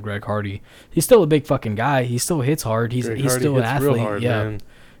storm of Greg Hardy. He's still a big fucking guy. He still hits hard. He's still an athlete. Hard, yeah, man.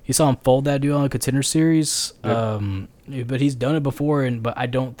 You saw him fold that dude on a Contender Series. Yep. But he's done it before, but I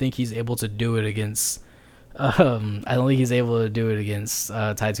don't think he's able to do it against. I don't think he's able to do it against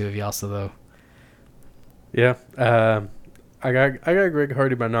Tai Tuivasa though. Yeah. I got Greg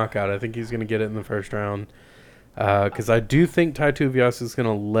Hardy by knockout. I think he's going to get it in the first round. Because I do think Tai Tuivasa is going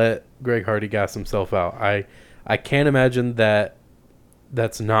to let Greg Hardy gas himself out. I can't imagine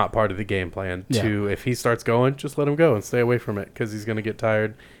that's not part of the game plan. Yeah. If he starts going, just let him go and stay away from it, because he's going to get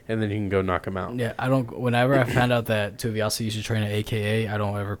tired, and then he can go knock him out. Yeah, whenever I found out that Tuivasa used to train at AKA, I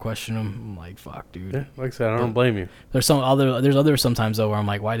don't ever question him. I'm like, fuck, dude. Yeah, like I said, I don't blame you. There's other sometimes though where I'm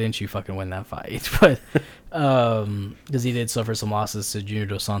like, why didn't you fucking win that fight? But because he did suffer some losses to Junior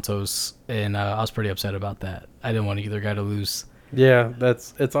Dos Santos, and I was pretty upset about that. I didn't want either guy to lose. Yeah,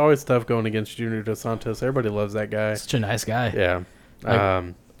 it's always tough going against Junior Dos Santos. Everybody loves that guy. Such a nice guy. Yeah.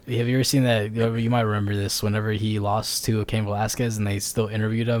 Like, have you ever seen that? You might remember this. Whenever he lost to Cain Velasquez, and they still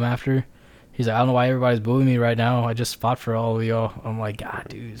interviewed him after, he's like, I don't know why everybody's booing me right now. I just fought for all of y'all. I'm like, God,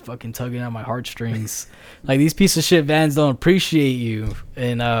 dude, it's fucking tugging at my heartstrings. Like, these piece of shit fans don't appreciate you.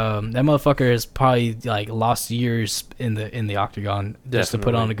 And that motherfucker has probably like lost years in the octagon just to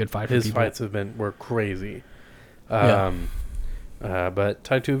put on a good fight for his people. His fights were crazy. But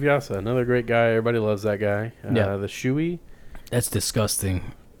Tai Tuivasa, another great guy. Everybody loves that guy. The Shui. That's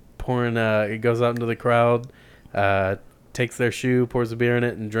disgusting. Pouring, he goes out into the crowd, takes their shoe, pours a beer in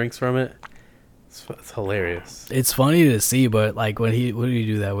it, and drinks from it. It's hilarious. It's funny to see, but like what did he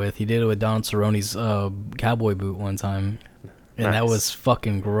do that with? He did it with Donald Cerrone's cowboy boot one time, and that was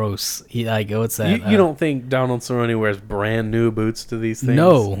fucking gross. He what's that? You don't think Donald Cerrone wears brand new boots to these things?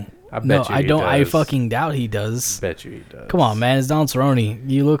 No. I bet you I don't. Does. I fucking doubt he does. Bet you he does. Come on, man. It's Donald Cerrone.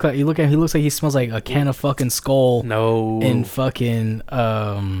 You look at. He looks like he smells like a can of fucking Skull. No. And fucking.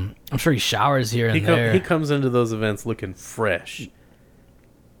 I'm sure he showers here and there. He comes into those events looking fresh.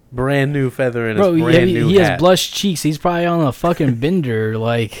 Brand new feather in his brand new hat. He has blush cheeks. He's probably on a fucking bender,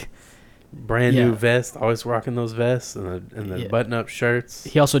 like. Brand new vest, always rocking those vests and the button-up shirts.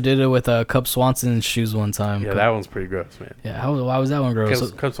 He also did it with Cub Swanson's shoes one time. Yeah, that one's pretty gross, man. Yeah, why was that one gross?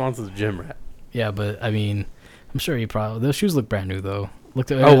 Cub Swanson's a gym rat. Yeah, but I mean, I'm sure those shoes look brand new though.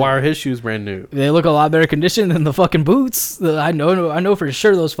 Why are his shoes brand new? They look a lot better condition than the fucking boots. I know for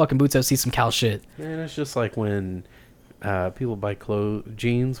sure those fucking boots have seen some cow shit. Man, it's just like when people buy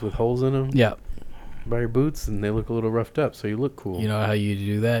jeans with holes in them. Yeah. Buy your boots and they look a little roughed up, so you look cool. You know how you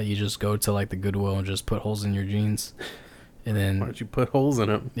do that? You just go to like the Goodwill and just put holes in your jeans, and then why don't you put holes in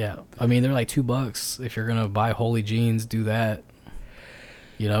them? Yeah, I mean they're like $2 if you're gonna buy holy jeans. Do that,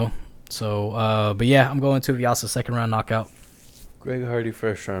 you know. So, but yeah, I'm going to Tuivasa second round knockout. Greg Hardy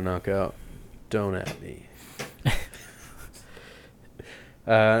first round knockout. Don't at me.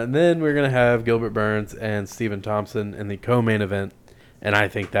 And then we're gonna have Gilbert Burns and Stephen Thompson in the co-main event, and I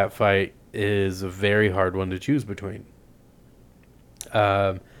think that fight is a very hard one to choose between.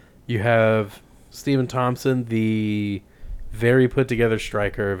 You have Stephen Thompson, the very put together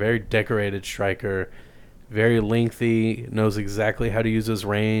striker, very decorated striker, very lengthy, knows exactly how to use his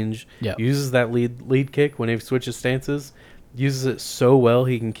range. Yeah. Uses that lead kick when he switches stances. Uses it so well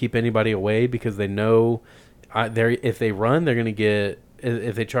he can keep anybody away because they know if they run, they're going to get...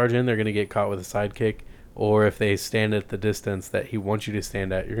 If they charge in, they're going to get caught with a side kick. Or if they stand at the distance that he wants you to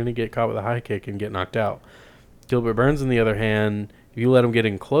stand at, you're going to get caught with a high kick and get knocked out. Gilbert Burns, on the other hand, if you let him get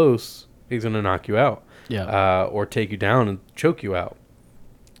in close, he's going to knock you out. Yeah. Or take you down and choke you out.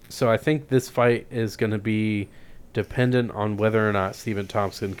 So I think this fight is going to be dependent on whether or not Stephen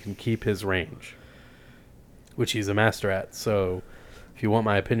Thompson can keep his range, which he's a master at. So if you want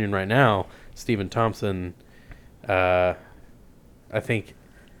my opinion right now, Stephen Thompson, I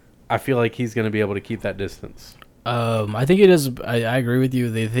feel like he's going to be able to keep that distance. I think it is. I agree with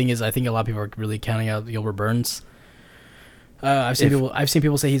you. The thing is, I think a lot of people are really counting out Gilbert Burns. I've seen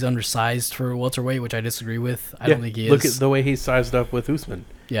people say he's undersized for welterweight, which I disagree with. I don't think he is. Look at the way he's sized up with Usman.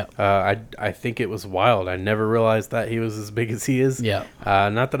 Yeah. I think it was wild. I never realized that he was as big as he is. Yeah.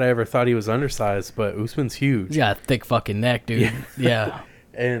 Not that I ever thought he was undersized, but Usman's huge. He's got a thick fucking neck, dude. Yeah.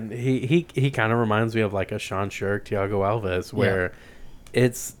 And he kind of reminds me of like a Sean Sherk, Thiago Alves, where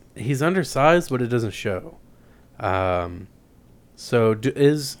he's undersized, but it doesn't show. So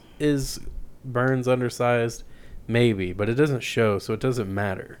is Burns undersized? Maybe, but it doesn't show, so it doesn't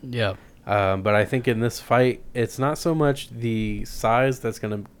matter. Yeah. But I think in this fight, it's not so much the size that's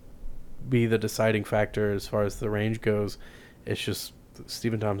going to be the deciding factor as far as the range goes. It's just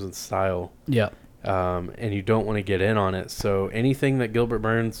Stephen Thompson's style. Yeah. And you don't want to get in on it. So anything that Gilbert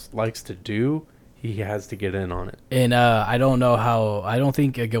Burns likes to do, he has to get in on it. And I don't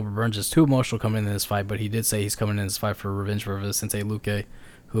think Gilbert Burns is too emotional coming into this fight, but he did say he's coming in this fight for revenge for Vicente Luque,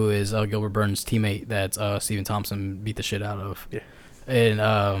 who is Gilbert Burns' teammate that Stephen Thompson beat the shit out of. Yeah.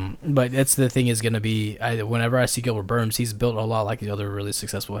 And but that's the thing is going to be, whenever I see Gilbert Burns, he's built a lot like the other really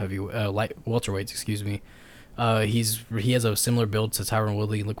successful light welterweights. Excuse me. He has a similar build to Tyron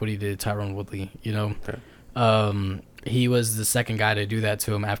Woodley. Look what he did to Tyron Woodley. You know, okay. He was the second guy to do that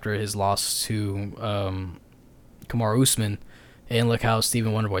to him after his loss to Kamaru Usman, and look how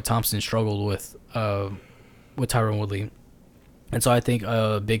Stephen Wonderboy Thompson struggled with Tyron Woodley. And so I think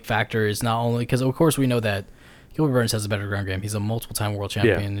a big factor is not only because of course we know that Gilbert Burns has a better ground game. He's a multiple-time world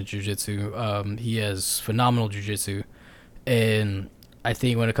champion in jiu-jitsu. He has phenomenal jiu-jitsu. And I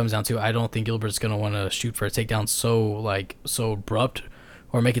think when it comes down to it, I don't think Gilbert's going to want to shoot for a takedown so abrupt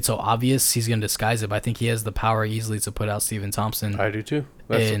or make it so obvious. He's going to disguise it. But I think he has the power easily to put out Stephen Thompson. I do too.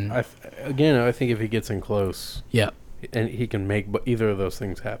 I think if he gets in close, and he can make either of those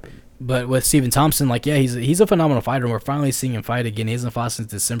things happen. But with Stephen Thompson, he's a phenomenal fighter. And we're finally seeing him fight again. He hasn't fought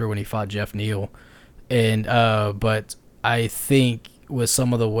since December when he fought Jeff Neal. And but I think with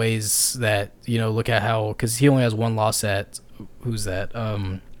some of the ways that, look at how, because he only has one loss at, who's that?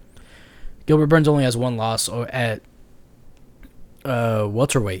 Gilbert Burns only has one loss at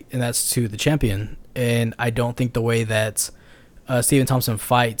welterweight, and that's to the champion. And I don't think the way that Stephen Thompson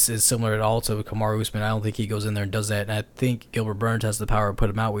fights is similar at all to Kamaru Usman. I don't think he goes in there and does that. And I think Gilbert Burns has the power to put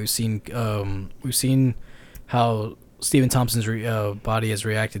him out. We've seen how Stephen Thompson's body has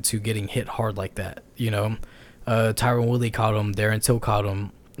reacted to getting hit hard like that. Tyron Woodley caught him. Darren Till caught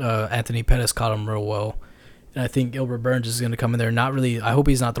him. Anthony Pettis caught him real well. And I think Gilbert Burns is going to come in there not really... I hope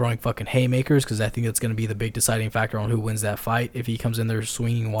he's not throwing fucking haymakers, because I think that's going to be the big deciding factor on who wins that fight if he comes in there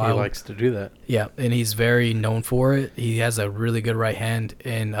swinging wild. He likes to do that. Yeah, and he's very known for it. He has a really good right hand,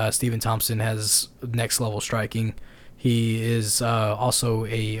 and Stephen Thompson has next-level striking. He is also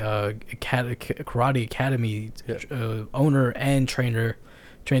a karate academy owner and trainer.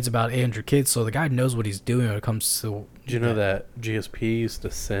 Trains about 800 kids, so the guy knows what he's doing when it comes to... Do you know that GSP used to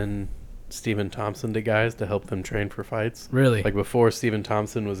send Stephen Thompson to guys to help them train for fights? Really? Like before Stephen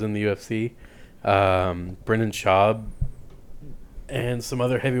Thompson was in the UFC, Brendan Schaub and some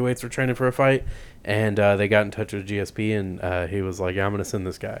other heavyweights were training for a fight, and they got in touch with GSP, and he was like, I'm going to send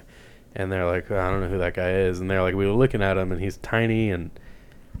this guy. And they're like, I don't know who that guy is. And they're like, we were looking at him, and he's tiny, and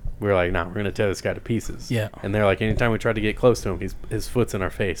we were like, nah, we're going to tear this guy to pieces. Yeah. And they're like, anytime we try to get close to him, his foot's in our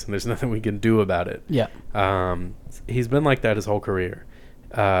face, and there's nothing we can do about it. Yeah. He's been like that his whole career.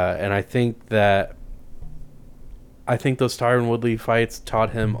 And I think those Tyron Woodley fights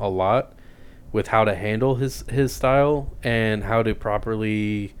taught him a lot with how to handle his style and how to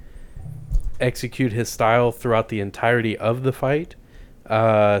properly execute his style throughout the entirety of the fight.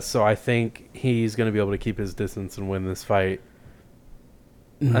 So I think he's going to be able to keep his distance and win this fight.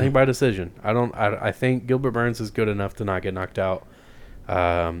 I think by decision. I think Gilbert Burns is good enough to not get knocked out.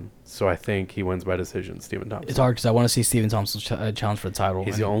 So I think he wins by decision, Stephen Thompson. It's hard because I want to see Stephen Thompson challenge for the title.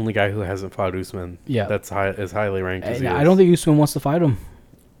 He's the only guy who hasn't fought Usman. Yeah. That's as highly ranked as he is. I don't think Usman wants to fight him.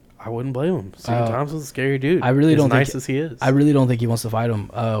 I wouldn't blame him. Stephen Thompson's a scary dude. I really don't nice think, as he is. I really don't think he wants to fight him.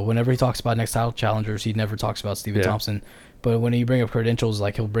 Whenever he talks about next title challengers, he never talks about Stephen Thompson. But when you bring up credentials,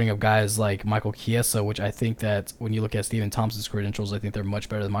 like he'll bring up guys like Michael Chiesa, which I think that when you look at Stephen Thompson's credentials, I think they're much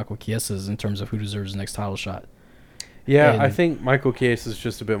better than Michael Chiesa's in terms of who deserves the next title shot. Yeah, and I think Michael Chiesa is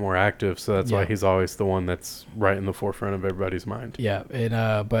just a bit more active, so that's why he's always the one that's right in the forefront of everybody's mind. Yeah,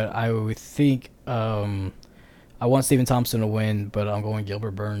 and but I would think I want Stephen Thompson to win, but I'm going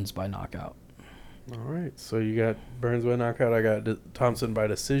Gilbert Burns by knockout. All right, so you got Burns by knockout. I got Thompson by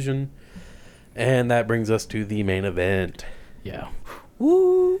decision, and that brings us to the main event. Yeah.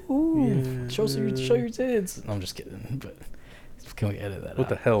 Woo! Yeah. Show your tits. No, I'm just kidding, but. Can we edit that out? What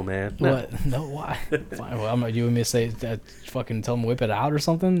the hell, man? What? No, why? Fine. Well, you want me to say that? Fucking tell him to whip it out or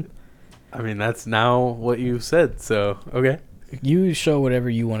something? I mean, that's now what you said. So okay. You show whatever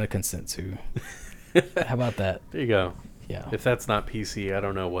you want to consent to. How about that? There you go. Yeah. If that's not PC, I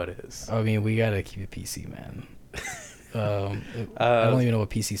don't know what is. I mean, we gotta keep it PC, man. I don't even know what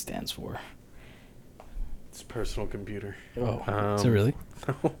PC stands for. It's personal computer. Oh, is it really?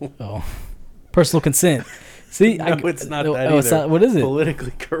 No. Oh, personal consent. See, no, it's not that either. It's not, what is it?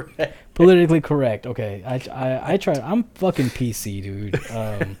 Politically correct. Politically correct. Okay, I try. I'm fucking PC, dude.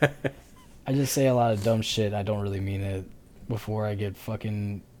 I just say a lot of dumb shit. I don't really mean it. Before I get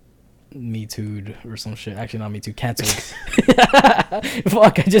fucking Me Too'd or some shit. Actually, not Me Too. Canceled.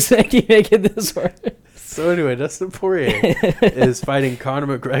 Fuck! I just keep making this work. So anyway, Dustin Poirier is fighting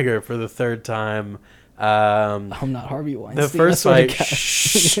Conor McGregor for the third time. I'm not Harvey Weinstein. The first fight.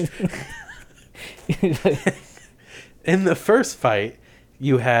 In the first fight,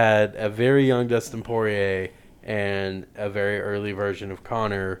 you had a very young Dustin Poirier and a very early version of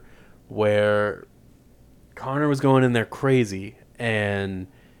Conor, where Conor was going in there crazy and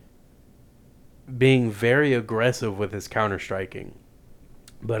being very aggressive with his counter striking.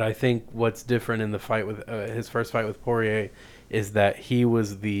 But I think what's different in the fight with his first fight with Poirier is that he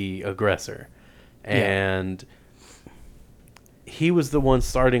was the aggressor, and he was the one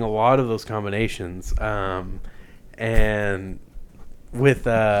starting a lot of those combinations. And with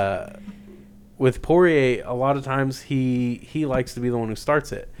Poirier, a lot of times he likes to be the one who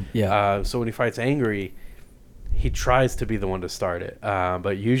starts it. Yeah. So when he fights angry, he tries to be the one to start it.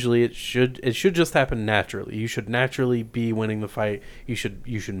 But usually it should just happen naturally. You should naturally be winning the fight. You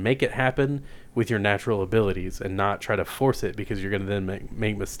should make it happen with your natural abilities and not try to force it because you're going to then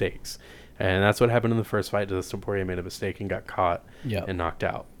make mistakes. And that's what happened in the first fight. Dustin Poirier made a mistake and got caught and knocked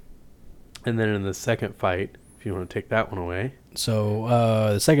out. And then in the second fight, if you want to take that one away. So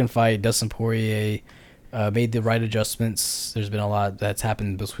the second fight, Dustin Poirier made the right adjustments. There's been a lot that's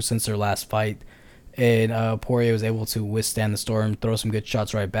happened since their last fight. And Poirier was able to withstand the storm, throw some good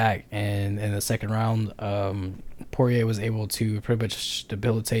shots right back. And in the second round, Poirier was able to pretty much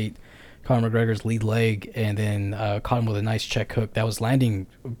debilitate Conor McGregor's lead leg, and then caught him with a nice check hook that was landing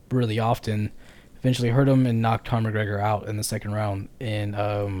really often. Eventually hurt him and knocked Conor McGregor out in the second round,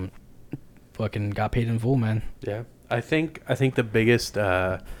 and fucking got paid in full, man. Yeah, I think the biggest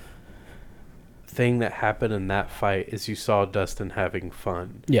thing that happened in that fight is you saw Dustin having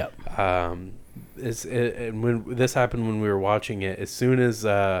fun. Yeah. And when this happened when we were watching it, as soon as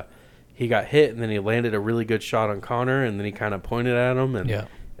he got hit and then he landed a really good shot on Conor, and then he kind of pointed at him, and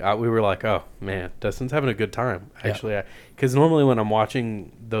we were like, oh man, Dustin's having a good time. Actually, because normally when I'm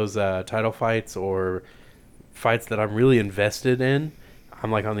watching those title fights or fights that I'm really invested in, I'm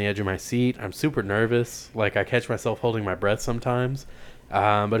like on the edge of my seat. I'm super nervous. Like I catch myself holding my breath sometimes.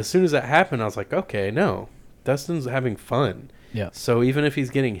 But as soon as that happened, I was like, okay, no, Dustin's having fun. Yeah. So even if he's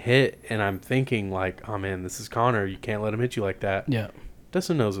getting hit and I'm thinking like, oh man, this is Conor, you can't let him hit you like that. Yeah.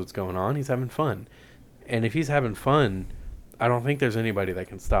 Dustin knows what's going on. He's having fun. And if he's having fun, I don't think there's anybody that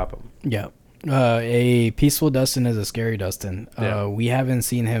can stop him. Yeah. A peaceful Dustin is a scary Dustin. We haven't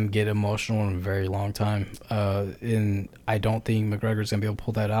seen him get emotional in a very long time. And I don't think McGregor's going to be able to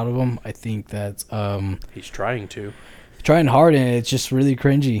pull that out of him. I think that he's trying to. Trying hard, and it's just really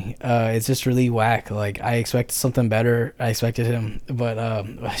cringy. It's just really whack. Like I expected something better. I expected him, but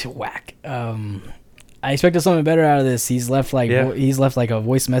whack. I expected something better out of this. He's left like a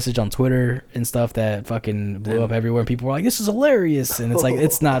voice message on Twitter and stuff that fucking blew up everywhere. And people were like, "This is hilarious," and it's like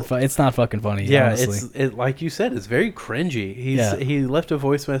it's not fucking funny. Yeah, honestly. It's like you said, it's very cringy. He left a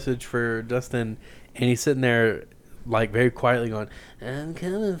voice message for Dustin, and he's sitting there like very quietly going, "I'm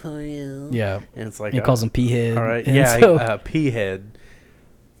coming for you." Yeah, and it's like he calls him P-head. All right, so, P-head.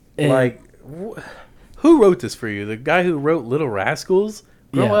 Like, who wrote this for you? The guy who wrote Little Rascals?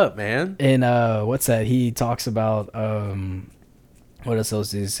 Grow up, man. And what's that? He talks about what else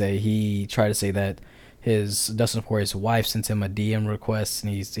did he say? He tried to say that Dustin Poirier's wife sent him a DM request,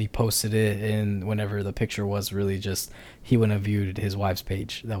 and he posted it, and whenever the picture was really just, he wouldn't have viewed his wife's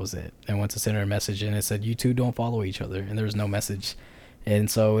page. That was it. And went to send her a message, and it said, you two don't follow each other, and there was no message. And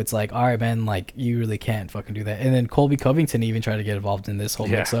so it's like, all right, man, like, you really can't fucking do that. And then Colby Covington even tried to get involved in this whole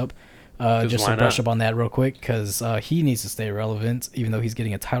mix-up. Just to brush up on that real quick, because he needs to stay relevant, even though he's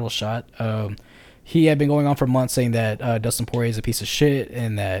getting a title shot. He had been going on for months saying that Dustin Poirier is a piece of shit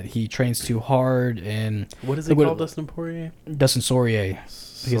and that he trains too hard. And what is he called, Dustin Poirier? Dustin Poirier,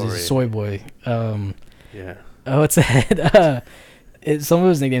 because he's a soy boy. Yeah. Oh, what's that? Some of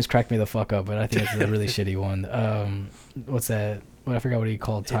his nicknames cracked me the fuck up, but I think it's a really shitty one. What's that? Well, I forgot what he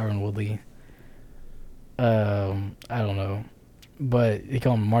called Tyron Woodley. I don't know, but he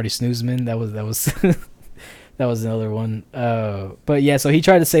called him Marty Snoozman. That was that was another one. But yeah, so he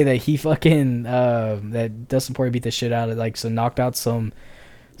tried to say that he fucking that Dustin Poirier beat the shit out of, like, so knocked out some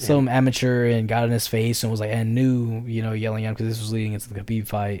amateur and got in his face and was like, and knew, yelling at him because this was leading into the Khabib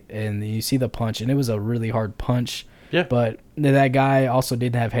fight. And you see the punch, and it was a really hard punch. Yeah. But that guy also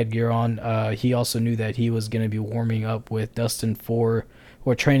didn't have headgear on. He also knew that he was going to be warming up with Dustin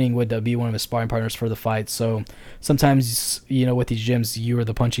or training would be one of his sparring partners for the fight. So sometimes, with these gyms, you are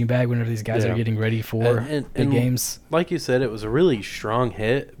the punching bag whenever these guys are getting ready for big games. Like you said, it was a really strong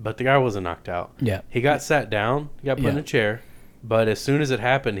hit, but the guy wasn't knocked out. Yeah. He got sat down, he got put in a chair, but as soon as it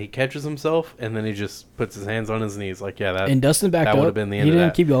happened, he catches himself, and then he just puts his hands on his knees like, and Dustin backed up. That would have been the end of that. He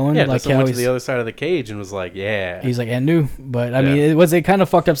didn't keep going. Yeah, Dustin went to the other side of the cage and was like, yeah. He's like, and new. But, I mean, it kind of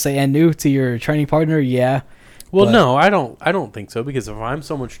fucked up to say and new to your training partner? Yeah. Well, no, I don't think so, because if I'm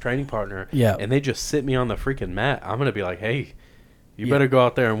someone's training partner and they just sit me on the freaking mat, I'm going to be like, hey, you better go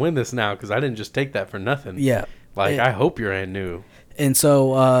out there and win this now, because I didn't just take that for nothing. Yeah. Like, I hope you're and new. And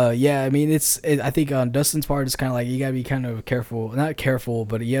so, I mean, I think on Dustin's part, it's kind of like you got to be kind of careful. Not careful,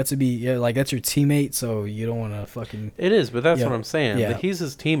 but you have to be, like, that's your teammate, so you don't want to fucking... It is, but that's what I'm saying. Yeah. He's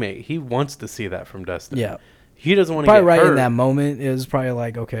his teammate. He wants to see that from Dustin. Yeah. He doesn't want to get hurt. Probably right in that moment, it was probably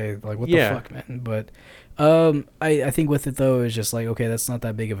like, okay, like, what the fuck, man? But... I think with it though, it's just like, okay, that's not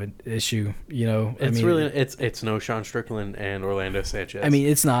that big of an issue, It's no Sean Strickland and Orlando Sanchez. I mean,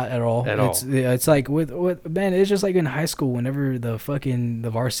 it's not at all. It's like man, it's just like in high school, whenever the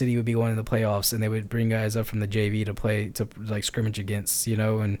varsity would be going to the playoffs and they would bring guys up from the JV to play, to like scrimmage against,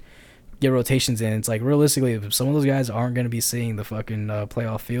 and get rotations in. It's like, realistically, if some of those guys aren't going to be seeing the fucking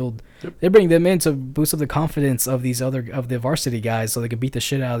playoff field, they bring them in to boost up the confidence of the varsity guys, so they can beat the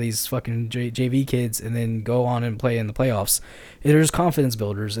shit out of these fucking JV kids and then go on and play in the playoffs. They're just confidence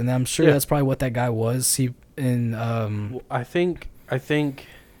builders, and I'm sure that's probably what that guy was. I think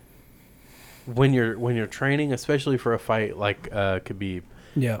when you're training, especially for a fight like Khabib,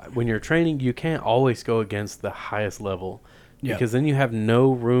 when you're training, you can't always go against the highest level, because then you have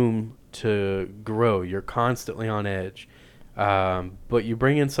no room to grow. You're constantly on edge. But you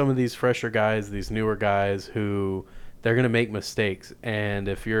bring in some of these fresher guys, these newer guys, who they're going to make mistakes. And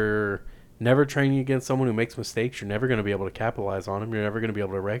if you're never training against someone who makes mistakes, you're never going to be able to capitalize on them. You're never going to be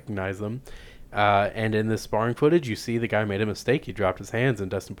able to recognize them. And in this sparring footage, you see the guy made a mistake. He dropped his hands,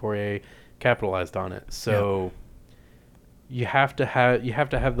 and Dustin Poirier capitalized on it. So you have to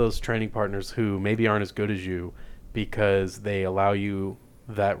have those training partners who maybe aren't as good as you, because they allow you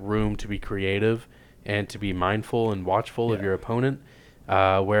that room to be creative and to be mindful and watchful of your opponent.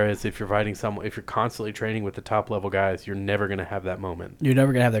 Whereas if you're if you're constantly training with the top level guys, you're never going to have that moment. You're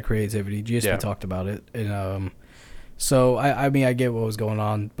never going to have that creativity. GSP talked about it. And so I mean, I get what was going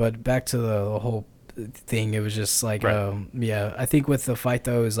on, but back to the whole thing, it was just like, I think with the fight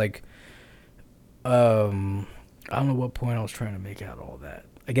though, is like, I don't know what point I was trying to make out all that.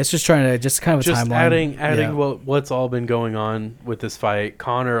 I guess just kind of a timeline. Adding what's all been going on with this fight.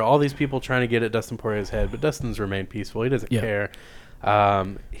 Conor, all these people trying to get at Dustin Poirier's head, but Dustin's remained peaceful. He doesn't care.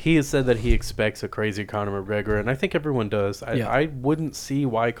 He has said that he expects a crazy Conor McGregor, and I think everyone does. I wouldn't see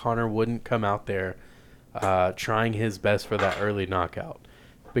why Conor wouldn't come out there trying his best for that early knockout,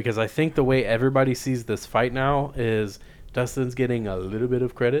 because I think the way everybody sees this fight now is Dustin's getting a little bit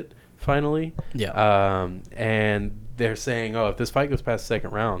of credit finally. And they're saying, if this fight goes past the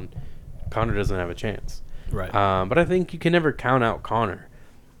second round, Conor doesn't have a chance. Right. But I think you can never count out Conor.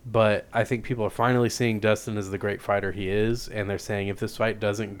 But I think people are finally seeing Dustin as the great fighter he is, and they're saying if this fight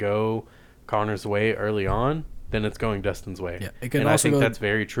doesn't go Conor's way early on, then it's going Dustin's way. Yeah, I think that's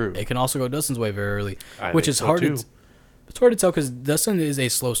very true. It can also go Dustin's way very early, which is hard to... It's hard to tell because Dustin is a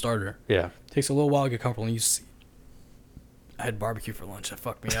slow starter. Yeah. It takes a little while to get comfortable. And I had barbecue for lunch. That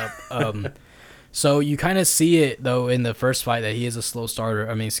fucked me up. So you kind of see it, though, in the first fight that he is a slow starter.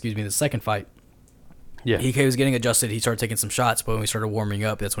 The second fight. Yeah. He was getting adjusted. He started taking some shots, but when we started warming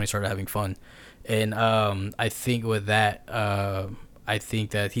up, that's when he started having fun. And I think with that, I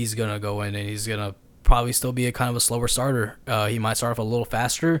think that he's gonna go in and he's gonna probably still be a kind of a slower starter. He might start off a little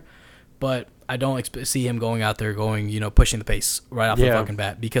faster, but I don't see him going out there pushing the pace right off the fucking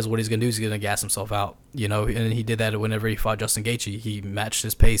bat, because what he's gonna do is he's gonna gas himself out, and he did that whenever he fought Justin Gaethje. He matched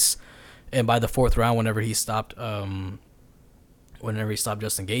his pace, and by the fourth round, whenever he stopped Justin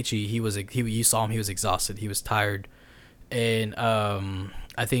Gaethje, you saw him, he was exhausted, he was tired, and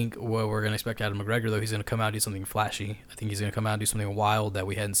I think what we're gonna expect out of McGregor, though, he's gonna come out and do something flashy. I think he's gonna come out and do something wild that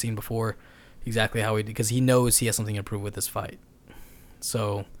we hadn't seen before. Exactly how because he knows he has something to prove with this fight.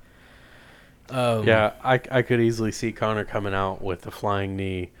 So, I could easily see Conor coming out with a flying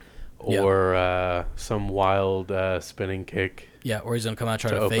knee or some wild spinning kick. Yeah, or he's gonna come out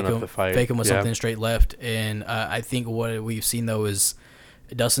and try to fake him with something straight left. And I think what we've seen, though, is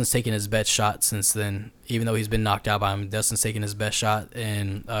Dustin's taken his best shot since then. Even though he's been knocked out by him, Dustin's taken his best shot,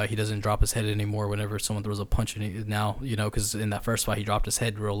 and he doesn't drop his head anymore whenever someone throws a punch in it now. Because in that first fight, he dropped his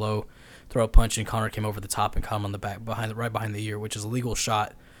head real low, throw a punch, and Conor came over the top and caught him on the back, right behind the ear, which is a legal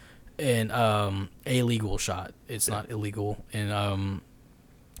shot, and a legal shot. It's not illegal. And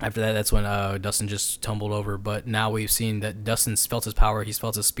after that, that's when Dustin just tumbled over. But now we've seen that Dustin's felt his power, he's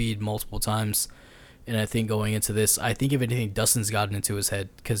felt his speed multiple times. And I think going into this, I think if anything, Dustin's gotten into his head,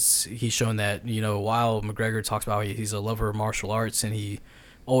 because he's shown that, while McGregor talks about he's a lover of martial arts and he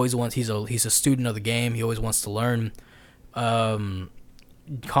always wants, he's a student of the game, he always wants to learn.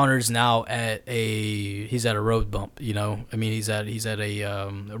 Conor's now he's at a road bump, he's at a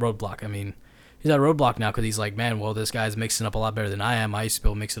roadblock. He's at a roadblock now, because he's like, man, well, this guy's mixing up a lot better than I am. I used to be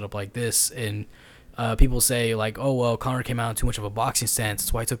able to mix it up like this. And people say, like, oh, well, Conor came out in too much of a boxing stance.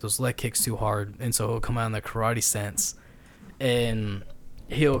 That's why he took those leg kicks too hard. And so he'll come out in the karate stance. And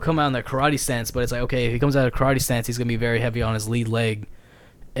he'll come out in the karate stance, but it's like, okay, if he comes out of karate stance, he's going to be very heavy on his lead leg.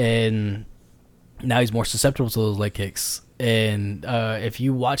 And now he's more susceptible to those leg kicks. And if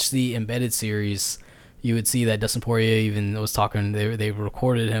you watch the Embedded series, you would see that Dustin Poirier even was talking. They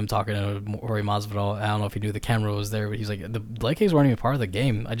recorded him talking to Jorge Masvidal. I don't know if he knew the camera was there, but he's like, the leg kicks weren't even part of the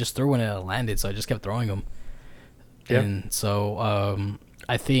game. I just threw when it landed, so I just kept throwing them. Yeah. And so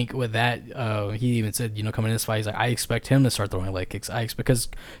I think with that, he even said, coming in this fight, he's like, I expect him to start throwing leg kicks. Because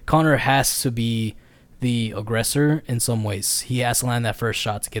Conor has to be the aggressor in some ways. He has to land that first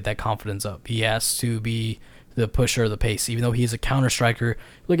shot to get that confidence up. He has to be the pusher of the pace, even though he's a counter striker.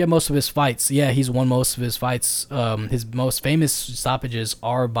 Look at most of his fights. Yeah, he's won most of his fights. His most famous stoppages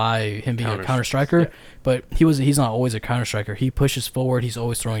are by him being a counter striker, but he's not always a counter striker. He pushes forward. He's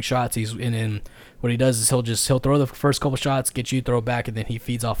always throwing shots. And what he does is he'll throw the first couple shots, get you, throw back, and then he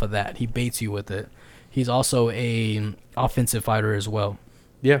feeds off of that. He baits you with it. He's also a offensive fighter as well.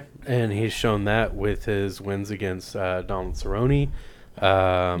 Yeah, and he's shown that with his wins against Donald Cerrone,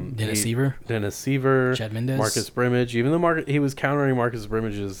 Dennis Seaver, Chad Mendes, Marcus Brimage. Even though he was countering Marcus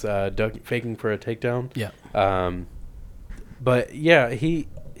Brimage's faking for a takedown. Yeah. But yeah,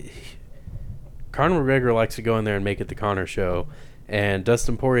 Conor McGregor likes to go in there and make it the Conor show, and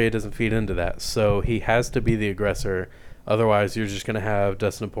Dustin Poirier doesn't feed into that. So he has to be the aggressor. Otherwise, you're just going to have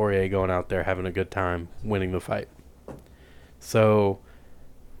Dustin Poirier going out there having a good time winning the fight. So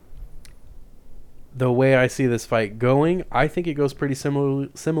the way I see this fight going, I think it goes pretty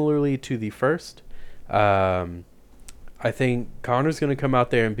similarly to the first. I think Conor's going to come out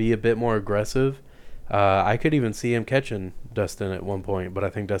there and be a bit more aggressive. I could even see him catching Dustin at one point, but I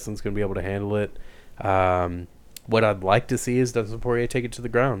think Dustin's going to be able to handle it. What I'd like to see is Dustin Poirier take it to the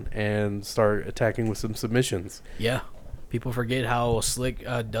ground and start attacking with some submissions. Yeah. People forget how slick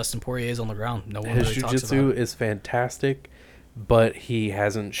Dustin Poirier is on the ground. No one His really talks about it. jiu-jitsu is fantastic, but he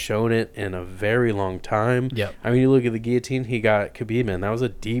hasn't shown it in a very long time. Yep. I mean, you look at the guillotine he got Khabib in. That was a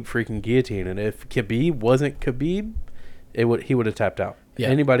deep freaking guillotine, and if Khabib wasn't Khabib, he would have tapped out. Yeah.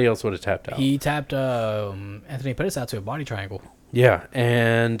 Anybody else would have tapped out. He tapped Anthony Pettis out to a body triangle. Yeah,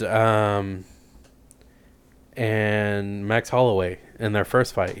 and Max Holloway in their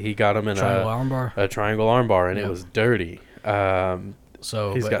first fight, he got him in a triangle armbar, and it was dirty.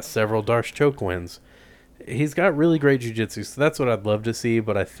 So he's got several Darce choke wins. He's got really great jiu-jitsu, so that's what I'd love to see,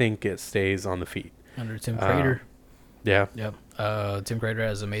 but I think it stays on the feet. Under Tim Crater. Yeah. Yep. Tim Crater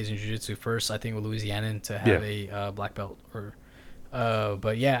has amazing jiu-jitsu first, I think, with Louisiana to have a black belt.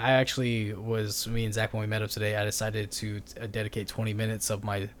 But yeah, I actually me and Zach, when we met up today, I decided to dedicate 20 minutes of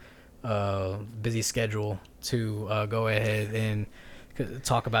my busy schedule to go ahead and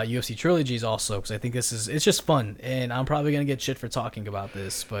talk about UFC trilogies also, because I think it's just fun, and I'm probably gonna get shit for talking about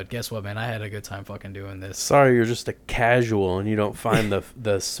this, but guess what, man? I had a good time fucking doing this. Sorry, you're just a casual and you don't find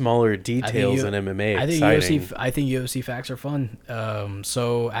the smaller details in MMA exciting. I think UFC facts are fun.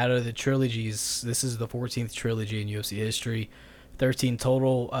 So out of the trilogies, this is the 14th trilogy in UFC history, 13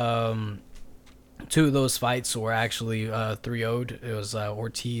 total. 2 of those fights were actually 3-0'd. It was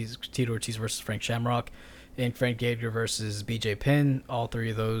Tito Ortiz versus Frank Shamrock, and Frank Edgar versus BJ Penn. All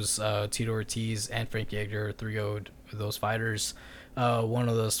 3 of those, Tito Ortiz and Frank Edgar, 3-0'd those fighters. One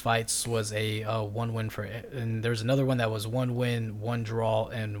of those fights was a 1 win for, and there's another one that was 1 win, 1 draw,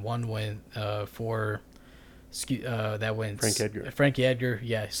 and 1 win for. That wins Frankie Edgar.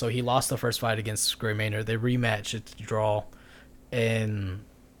 Yeah, so he lost the first fight against Gray Maynard. They rematched it to draw, and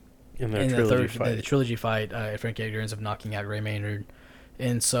in the trilogy fight, Frankie Edgar ends up knocking out Gray Maynard.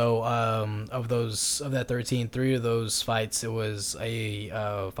 And so of that 13, 3 of those fights, it was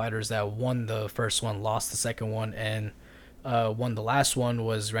fighters that won the first one, lost the second one, and won the last one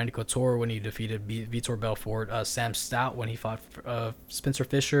was Randy Couture when he defeated Vitor Belfort, Sam Stout when he fought Spencer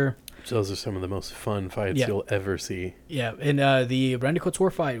Fisher. So those are some of the most fun fights you'll ever see. Yeah, and the Randy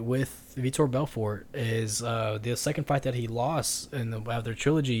Couture fight with Vitor Belfort is the second fight that he lost in their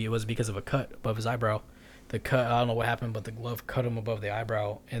trilogy. It was because of a cut above his eyebrow. The cut, I don't know what happened, but the glove cut him above the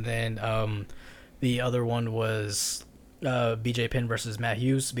eyebrow. And then the other one was BJ Penn versus Matt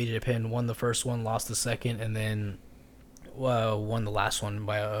Hughes. BJ Penn won the first one, lost the second, and then won the last one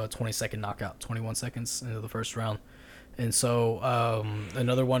by a 20-second knockout, 21 seconds into the first round. And so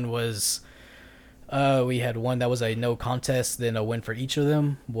another one was we had one that was a no contest, then a win for each of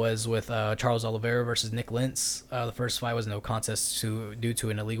them was with Charles Oliveira versus Nick Lentz. The first fight was no contest due to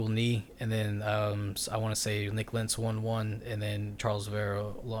an illegal knee, and then I want to say Nick Lentz won one, and then Charles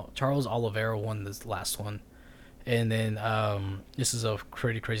Oliveira won this last one. And then this is a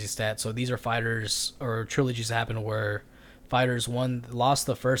pretty crazy stat. So these are fighters or trilogies that happen where fighters lost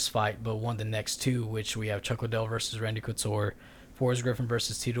the first fight but won the next 2, which we have Chuck Liddell versus Randy Couture, Forrest Griffin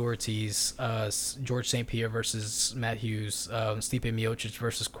versus Tito Ortiz, George St. Pierre versus Matt Hughes, Stipe Miocic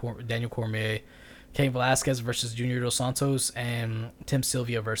versus Daniel Cormier, Cain Velasquez versus Junior Dos Santos, and Tim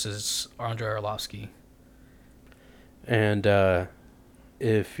Sylvia versus Andrei Arlovsky. And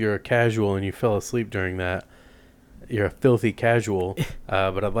if you're a casual and you fell asleep during that, you're a filthy casual.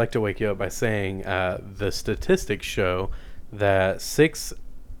 But I'd like to wake you up by saying the statistics show that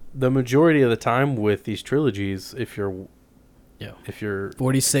the majority of the time with these trilogies, if you're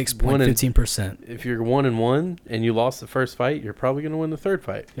 46.15%. If you're 1-1 and you lost the first fight, you're probably going to win the third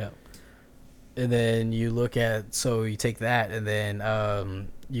fight. Yeah. And then you take that, and then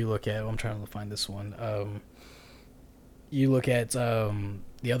you look at, I'm trying to find this one. You look at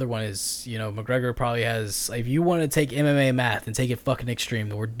the other one is, McGregor probably has, if you want to take MMA math and take it fucking extreme,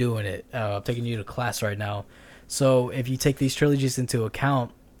 then we're doing it. I'm taking you to class right now. So if you take these trilogies into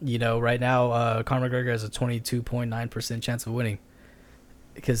account, right now, Conor McGregor has a 22.9% chance of winning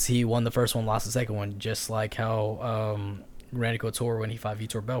because he won the first one, lost the second one, just like how Randy Couture when he fought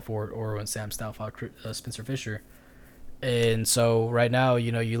Vitor Belfort or when Sam Stout fought Spencer Fisher. And so right now,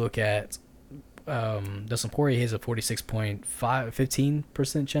 you look at Dustin Poirier, he has a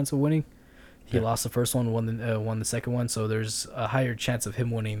 46.15% chance of winning. He lost the first one, won the second one, so there's a higher chance of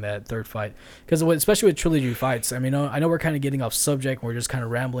him winning that third fight. Because especially with trilogy fights, I mean, I know we're kind of getting off subject, we're just kind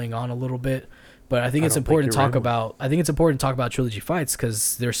of rambling on a little bit, but I think it's important to talk about. I think it's important to talk about trilogy fights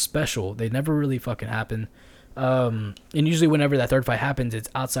because they're special. They never really fucking happen, and usually whenever that third fight happens, it's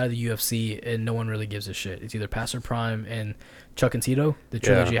outside of the UFC and no one really gives a shit. It's either Passer Prime and Chuck and Tito. The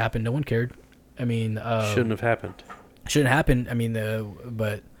trilogy happened, no one cared. I mean, shouldn't have happened. I mean,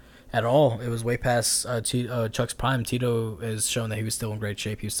 but. At all, it was way past Chuck's prime. Tito has shown that he was still in great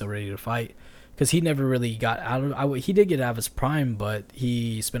shape. He was still ready to fight because he never really got out of. He did get out of his prime, but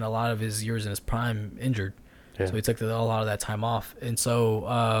he spent a lot of his years in his prime injured, so he took a lot of that time off. And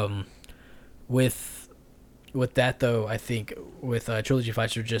so, with that though, I think with trilogy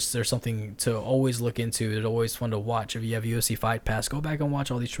fights, there's something to always look into. They're always fun to watch. If you have UFC Fight Pass, go back and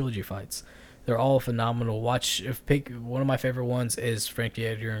watch all these trilogy fights. They're all phenomenal. Pick one of my favorite ones is Frankie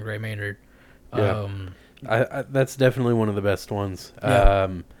Edgar and Gray Maynard. Yeah, that's definitely one of the best ones.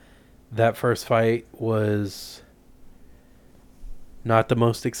 Yeah. That first fight was not the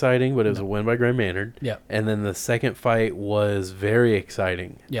most exciting, but it was a win by Gray Maynard. Yeah, and then the second fight was very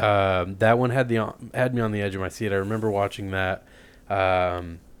exciting. Yeah, that one had me on the edge of my seat. I remember watching that,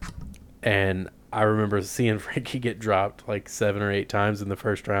 and I remember seeing Frankie get dropped like 7 or 8 times in the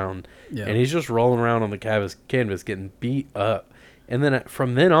first round, and he's just rolling around on the canvas getting beat up. And then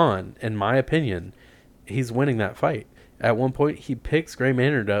from then on, in my opinion, he's winning that fight. At one point, he picks Gray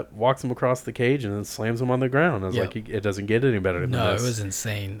Maynard up, walks him across the cage, and then slams him on the ground. I was like, it doesn't get any better than this. No, it was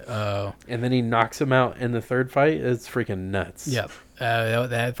insane. And then he knocks him out in the third fight. It's freaking nuts. Yep.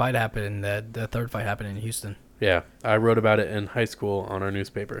 That fight happened. The third fight happened in Houston. Yeah, I wrote about it in high school on our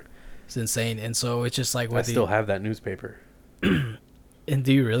newspaper. It's insane. And so it's just like... I still have that newspaper. And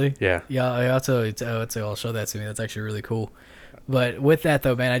do you really? Yeah. Yeah, I'll show that to me. That's actually really cool. But with that,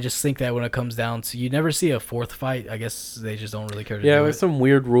 though, man, I just think that when it comes down to... You never see a fourth fight. I guess they just don't really care to do it. Yeah, there's some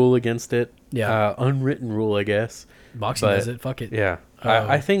weird rule against it. Yeah. Unwritten rule, I guess. Boxing does it. Fuck it. Yeah.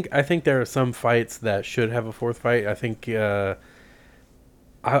 I think there are some fights that should have a fourth fight. I think...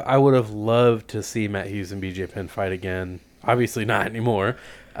 I would have loved to see Matt Hughes and BJ Penn fight again. Obviously not anymore.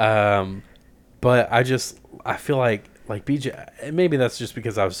 But I feel like BJ, maybe that's just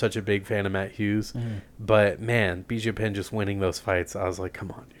because I was such a big fan of Matt Hughes. Mm-hmm. But man, BJ Penn just winning those fights, I was like, come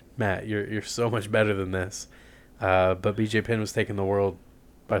on, dude. Matt, you're so much better than this. But BJ Penn was taking the world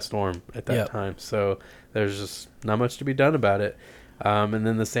by storm at that time. So there's just not much to be done about it. And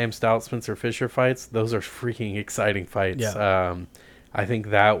then the Sam Stout Spencer Fisher fights, those are freaking exciting fights. Yeah. I think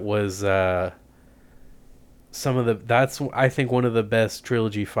that was I think one of the best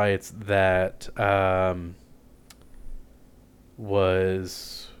trilogy fights that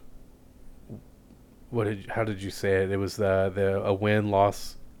was how did you say it? It was a win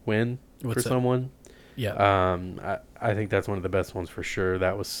for someone. Yeah. I think that's one of the best ones for sure.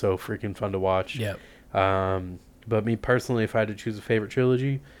 That was so freaking fun to watch. Yeah. But me personally, if I had to choose a favorite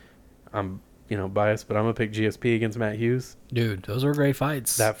trilogy, I'm biased, but I'm gonna pick GSP against Matt Hughes. Dude, those were great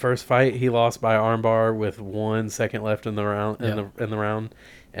fights. That first fight, he lost by armbar with 1 second left in the round. In the round,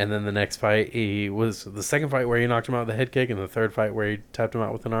 and then the next fight, he was the second fight where he knocked him out with a head kick, and the third fight where he tapped him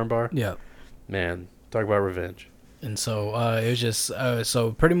out with an armbar. Yeah, man, talk about revenge. And so it was just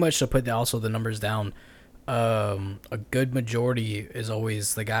so pretty much to put also the numbers down. A good majority is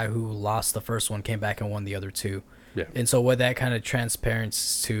always the guy who lost the first one came back and won the other two. Yeah. And so what that kind of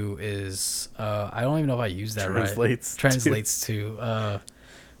transparents to is I don't even know if I use that right.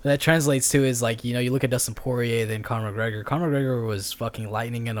 That translates to is like, you look at Dustin Poirier, then Conor McGregor. Conor McGregor was fucking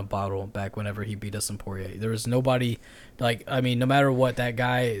lightning in a bottle back whenever he beat Dustin Poirier. There was nobody no matter what, that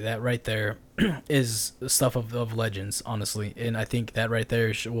guy, that right there is stuff of legends, honestly. And I think that right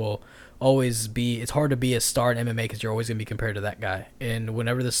there will always be, it's hard to be a star in MMA because you're always going to be compared to that guy. And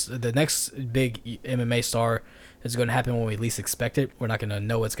whenever the next big MMA star is going to happen when we least expect it, we're not going to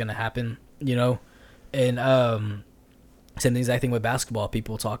know what's going to happen, And same exact thing with basketball.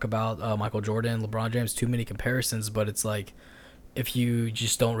 People talk about Michael Jordan, LeBron James, too many comparisons, but it's like, if you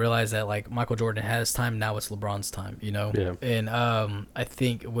just don't realize that, like, Michael Jordan had his time, now it's LeBron's time, Yeah. And I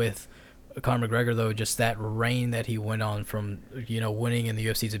think with Conor McGregor, though, just that reign that he went on from, winning in the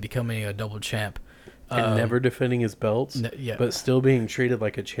UFC to becoming a double champ. And never defending his belts, but still being treated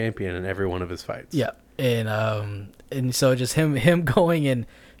like a champion in every one of his fights. Yeah, and so just him going and,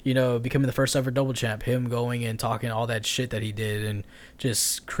 becoming the first ever double champ, him going and talking all that shit that he did and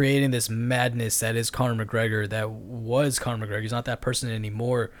just creating this madness that is Conor McGregor, that was Conor McGregor. He's not that person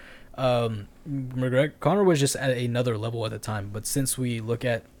anymore. Conor was just at another level at the time, but since we look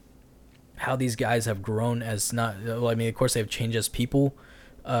at how these guys have grown as of course they've changed as people.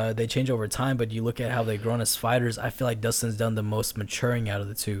 They change over time, but you look at how they've grown as fighters. I feel like Dustin's done the most maturing out of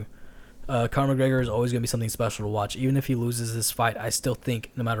the two. Conor McGregor is always going to be something special to watch. Even if he loses this fight, I still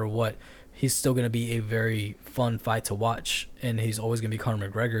think no matter what, he's still going to be a very fun fight to watch, and he's always going to be Conor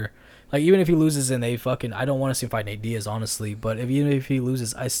McGregor. Like, even if he loses and I don't want to see him fight Nate Diaz, honestly, but even if he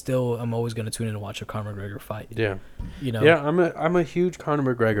loses, I still am always going to tune in to watch a Conor McGregor fight. Yeah. Yeah, I'm a huge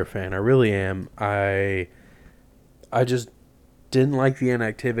Conor McGregor fan. I really am. I just didn't like the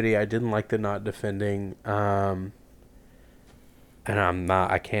inactivity. I didn't like the not defending. And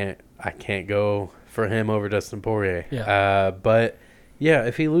I can't go for him over Dustin Poirier. Yeah. But yeah,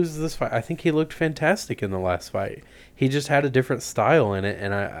 if he loses this fight, I think he looked fantastic in the last fight. He just had a different style in it,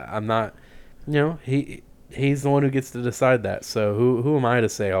 and I'm not, he's the one who gets to decide that. So who am I to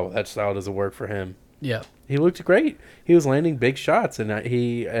say, oh, that style doesn't work for him? Yeah. He looked great. He was landing big shots, and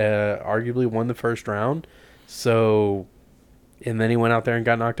he arguably won the first round. So, and then he went out there and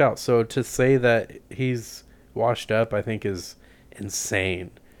got knocked out. So to say that he's washed up, I think is insane.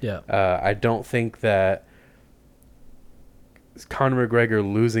 Yeah. I don't think that Conor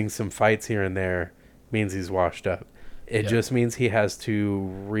McGregor losing some fights here and there means he's washed up. It just means he has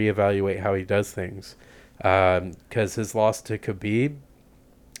to reevaluate how he does things. Because his loss to Khabib,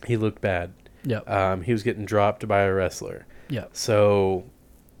 he looked bad. Yeah. He was getting dropped by a wrestler. Yeah. So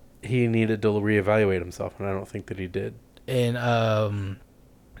he needed to reevaluate himself, and I don't think that he did. And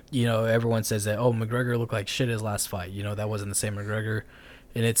everyone says that, oh, McGregor looked like shit his last fight. That wasn't the same McGregor.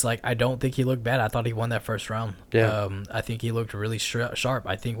 And it's like, I don't think he looked bad. I thought he won that first round. Yeah. I think he looked really sharp.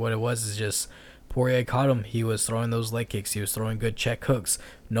 I think what it was is just Poirier caught him. He was throwing those leg kicks. He was throwing good check hooks.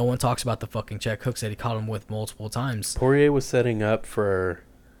 No one talks about the fucking check hooks that he caught him with multiple times. Poirier was setting up for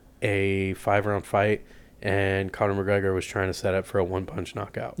a 5-round fight, and Conor McGregor was trying to set up for a one-punch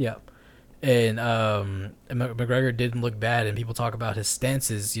knockout. Yeah. And McGregor didn't look bad, and people talk about his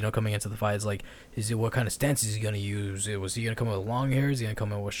stances, coming into the fight. It's like, what kind of stance is he going to use? Was he going to come in with long hair? Is he going to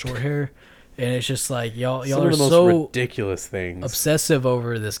come in with short hair? And it's just like, y'all are so ridiculous things, obsessive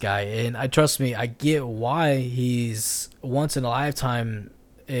over this guy. And trust me, I get why he's once in a lifetime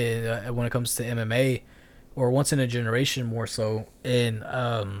when it comes to MMA, or once in a generation more so. And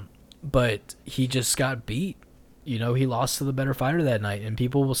but he just got beat. He lost to the better fighter that night, and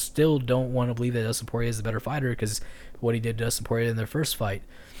people still don't want to believe that Dustin Poirier is the better fighter because what he did to Dustin Poirier in their first fight.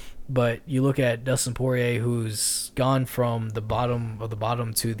 But you look at Dustin Poirier, who's gone from the bottom of the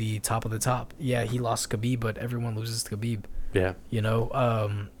bottom to the top of the top. Yeah, he lost Khabib, but everyone loses to Khabib. Yeah.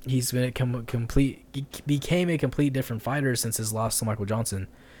 He's been became a complete different fighter since his loss to Michael Johnson.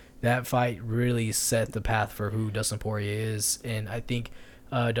 That fight really set the path for who Dustin Poirier is, and I think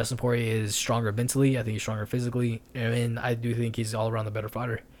Dustin Poirier is stronger mentally. I think he's stronger physically, and I do think he's all around the better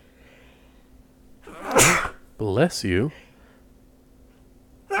fighter. Bless you.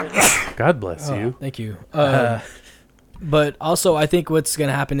 God bless you. Thank you. But also, I think what's going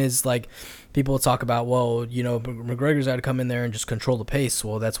to happen is, like, people talk about, well, McGregor's got to come in there and just control the pace.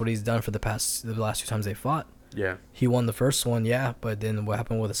 Well, that's what he's done for the last 2 times they fought. Yeah. He won the first one, yeah, but then what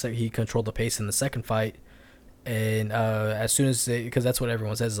happened with he controlled the pace in the second fight. And as soon as because that's what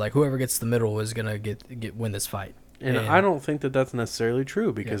everyone says, is like, whoever gets the middle is gonna win this fight. And I don't think that that's necessarily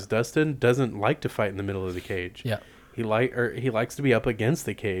true, because Dustin doesn't like to fight in the middle of the cage. Yeah, he likes to be up against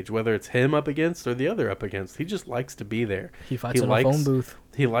the cage, whether it's him up against or the other up against. He just likes to be there. He fights in a phone booth.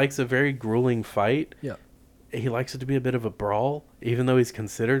 He likes a very grueling fight. Yeah, he likes it to be a bit of a brawl, even though he's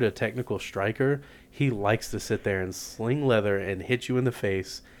considered a technical striker. He likes to sit there and sling leather and hit you in the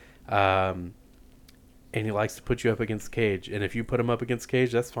face. And he likes to put you up against the cage. And if you put him up against the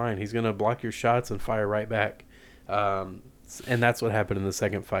cage, that's fine. He's going to block your shots and fire right back. And that's what happened in the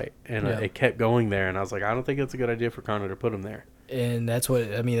second fight. And it kept going there. And I was like, I don't think it's a good idea for Conor to put him there. And that's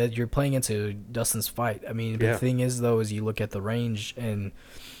what, I mean, that you're playing into Dustin's fight. I mean, the thing is, though, is you look at the range, and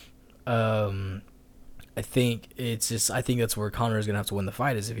I think that's where Conor is going to have to win the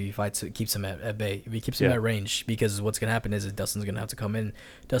fight, is if he keeps him at bay. If he keeps him at range, because what's going to happen is that Dustin's going to have to come in.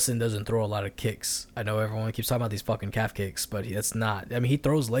 Dustin doesn't throw a lot of kicks. I know everyone keeps talking about these fucking calf kicks, but that's not. I mean, he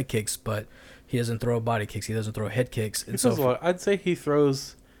throws leg kicks, but he doesn't throw body kicks. He doesn't throw head kicks. And I'd say he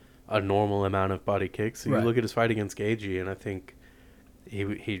throws a normal amount of body kicks. You look at his fight against Gaethje, and I think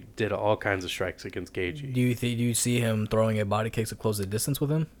he did all kinds of strikes against Gaethje. Do you see him throwing a body kicks to close the distance with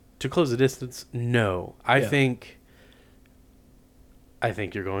him? To close the distance, no. I think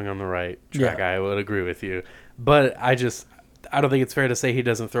you're going on the right track. I would agree with you. But I don't think it's fair to say he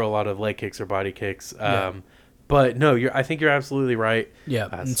doesn't throw a lot of leg kicks or body kicks. But no, I think you're absolutely right.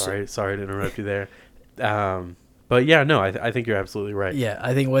 Yeah. Sorry to interrupt you there. But yeah, no, I think you're absolutely right. Yeah,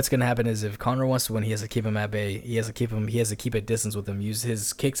 I think what's gonna happen is if Conor wants to win, he has to keep him at bay. He has to keep at distance with him. Use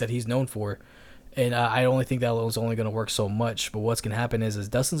his kicks that he's known for. And I only think that was only going to work so much. But what's going to happen is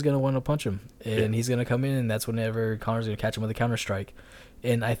Dustin's going to want to punch him. And he's going to come in, and that's whenever Conor's going to catch him with a counter strike.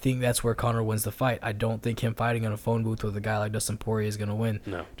 And I think that's where Conor wins the fight. I don't think him fighting in a phone booth with a guy like Dustin Poirier is going to win.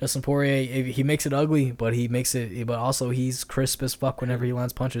 No. Dustin Poirier, he makes it ugly, but also he's crisp as fuck whenever he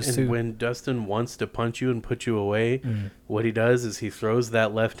lands punches, too. And when Dustin wants to punch you and put you away, what he does is he throws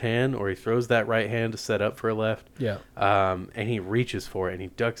that left hand, or he throws that right hand to set up for a left. Yeah. And he reaches for it, and he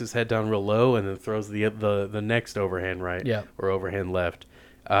ducks his head down real low, and then throws the next overhand right. Yeah. Or overhand left.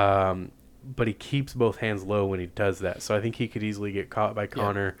 But he keeps both hands low when he does that. So I think he could easily get caught by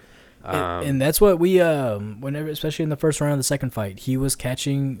Conor. And that's what we, whenever, especially in the first round of the second fight, he was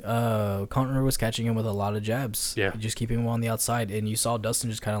catching, Conor was catching him with a lot of jabs. Yeah. Just keeping him on the outside. And you saw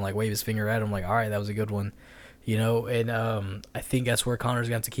Dustin just kind of like wave his finger at him like, all right, that was a good one. And I think that's where Conor's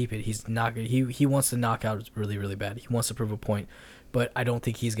going to have to keep it. He wants to knock out really, really bad. He wants to prove a point. But I don't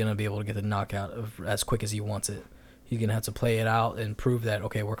think he's going to be able to get the knockout as quick as he wants it. He's going to have to play it out and prove that,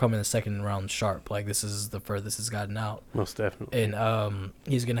 okay, we're coming the second round sharp. Like, this is the furthest it's gotten out. Most definitely. And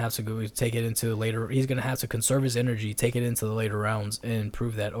he's going to have to go take it into later. He's going to have to conserve his energy, take it into the later rounds, and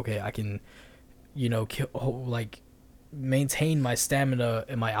prove that, okay, I can, maintain my stamina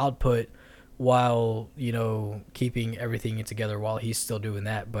and my output while, keeping everything together while he's still doing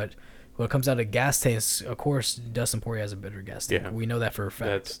that. But When it comes down to gas tanks, of course, Dustin Poirier has a better gas tank. Yeah. We know that for a fact.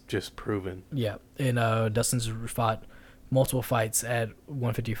 That's just proven. Yeah, and Dustin's fought multiple fights at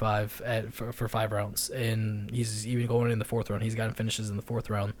 155 for 5 rounds, and he's even going in the 4th round. He's gotten finishes in the 4th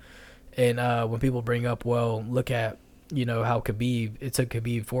round. And when people bring up, well, look at how Khabib, it took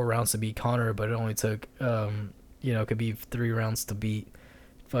Khabib 4 rounds to beat Conor, but it only took Khabib 3 rounds to beat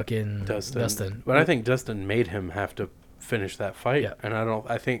fucking Dustin. But I think Dustin made him have to finish that fight, Yeah. and I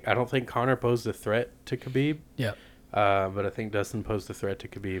don't think Conor posed a threat to Khabib. Yeah. But I think Dustin posed a threat to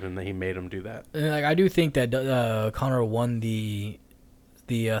Khabib, and he made him do that. And I do think that Conor won the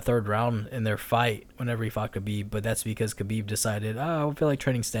 3rd round in their fight whenever he fought Khabib, but that's because Khabib decided, I feel like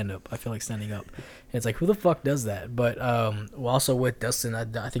training stand up. I feel like standing up. And it's like, who the fuck does that? But also with Dustin,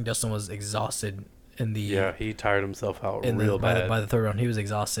 I think Dustin was exhausted in the he tired himself out bad. By the 3rd round. He was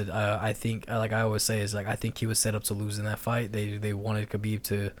exhausted. I think, like I always say, is like I think he was set up to lose in that fight. They wanted Khabib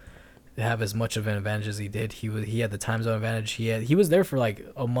to have as much of an advantage as he did. He had the time zone advantage. He was there for like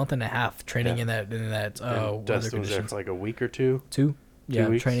a month and a half training in that weather Dustin was there for like a week or two. 2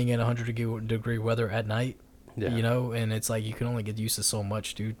 weeks. Training in 100-degree weather at night. Yeah. And it's like you can only get used to so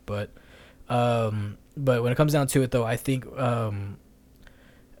much, dude. But when it comes down to it, though, I think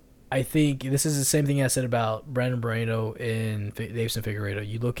this is the same thing I said about Brandon Moreno and Davison Figueiredo.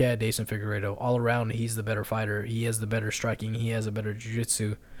 You look at Davison Figueiredo, all around, he's the better fighter. He has the better striking. He has a better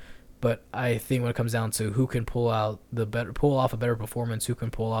jiu-jitsu. But I think when it comes down to who can pull off a better performance, who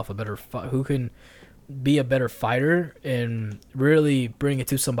can pull off who can be a better fighter and really bring it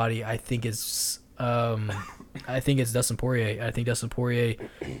to somebody, I think it's Dustin Poirier. I think Dustin Poirier,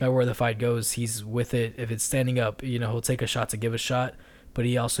 no matter where the fight goes, he's with it. If it's standing up, he'll take a shot to give a shot. But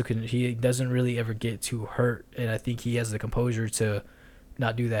he also he doesn't really ever get too hurt, and I think he has the composure to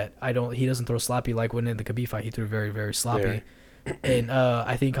not do that. He doesn't throw sloppy like when in the Khabib fight. He threw very, very sloppy. Yeah. And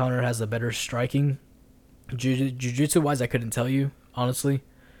I think Conor has the better striking. Jiu-jitsu wise, I couldn't tell you, honestly.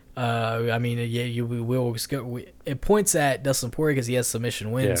 It points at Dustin Poirier because he has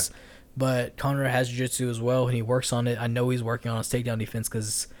submission wins. Yeah. But Conor has jiu-jitsu as well, and he works on it. I know he's working on his takedown defense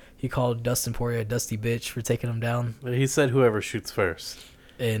because he called Dustin Poirier a dusty bitch for taking him down. He said whoever shoots first.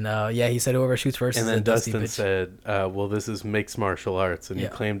 And he said whoever shoots first and is then a dusty Dustin bitch. said, well, this is mixed martial arts, and you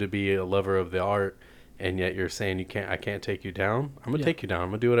claim to be a lover of the art. And yet you're saying I can't take you down. I'm gonna take you down. I'm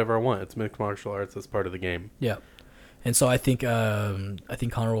gonna do whatever I want. It's mixed martial arts. That's part of the game. Yeah, and so I think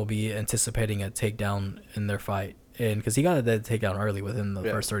Conor will be anticipating a takedown in their fight, and because he got that takedown early within the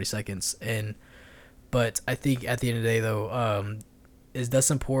first 30 seconds. But I think at the end of the day, though, is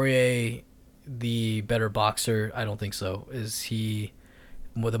Dustin Poirier the better boxer? I don't think so. Is he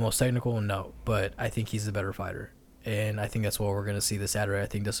the most technical? No, but I think he's the better fighter, and I think that's what we're gonna see this Saturday. I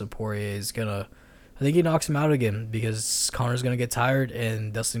think Dustin Poirier is gonna. I think he knocks him out again because Conor's going to get tired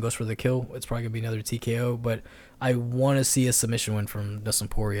and Dustin goes for the kill. It's probably going to be another TKO, but I want to see a submission win from Dustin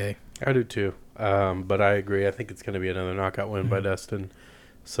Poirier. I do too, but I agree. I think it's going to be another knockout win by Dustin.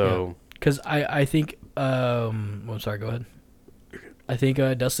 So, because I think I'm sorry, go ahead. I think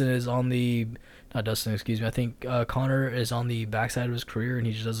Dustin is on the not Dustin, excuse me. I think Conor is on the backside of his career and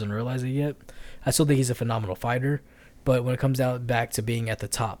he just doesn't realize it yet. I still think he's a phenomenal fighter. But when it comes down back to being at the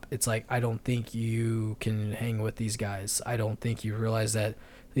top, it's like I don't think you can hang with these guys. I don't think you realize that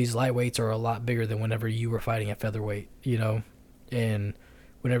these lightweights are a lot bigger than whenever you were fighting at featherweight, And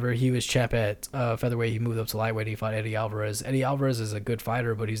whenever he was champ at featherweight, he moved up to lightweight. He fought Eddie Alvarez. Eddie Alvarez is a good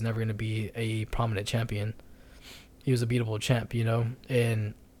fighter, but he's never going to be a prominent champion. He was a beatable champ,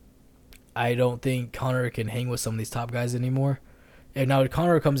 And I don't think Conor can hang with some of these top guys anymore. And now if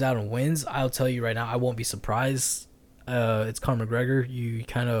Conor comes out and wins, I'll tell you right now, I won't be surprised. It's Conor McGregor. You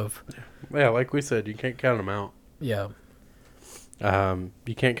kind of... Yeah, like we said, you can't count him out. Yeah.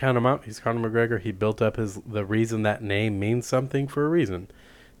 You can't count him out. He's Conor McGregor. He built up the reason that name means something for a reason.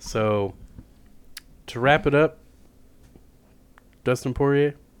 So, to wrap it up, Dustin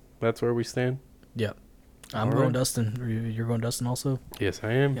Poirier, that's where we stand. Yeah. I'm going Dustin. You're going Dustin also? Yes,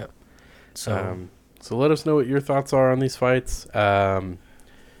 I am. Yeah. So let us know what your thoughts are on these fights.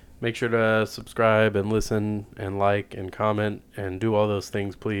 Make sure to subscribe and listen and like and comment and do all those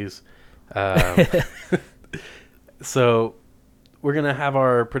things, please. So we're going to have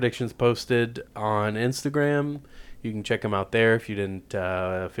our predictions posted on Instagram. You can check them out there if you didn't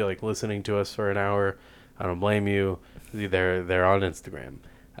feel like listening to us for an hour. I don't blame you. They're on Instagram.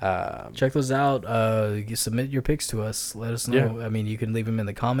 Check those out. You submit your picks to us. Let us know. Yeah. I mean, you can leave them in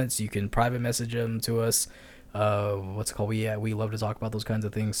the comments. You can private message them to us. What's it called? We love to talk about those kinds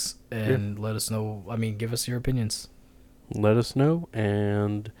of things and let us know. I mean, give us your opinions. Let us know,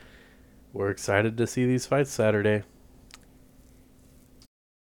 and we're excited to see these fights Saturday.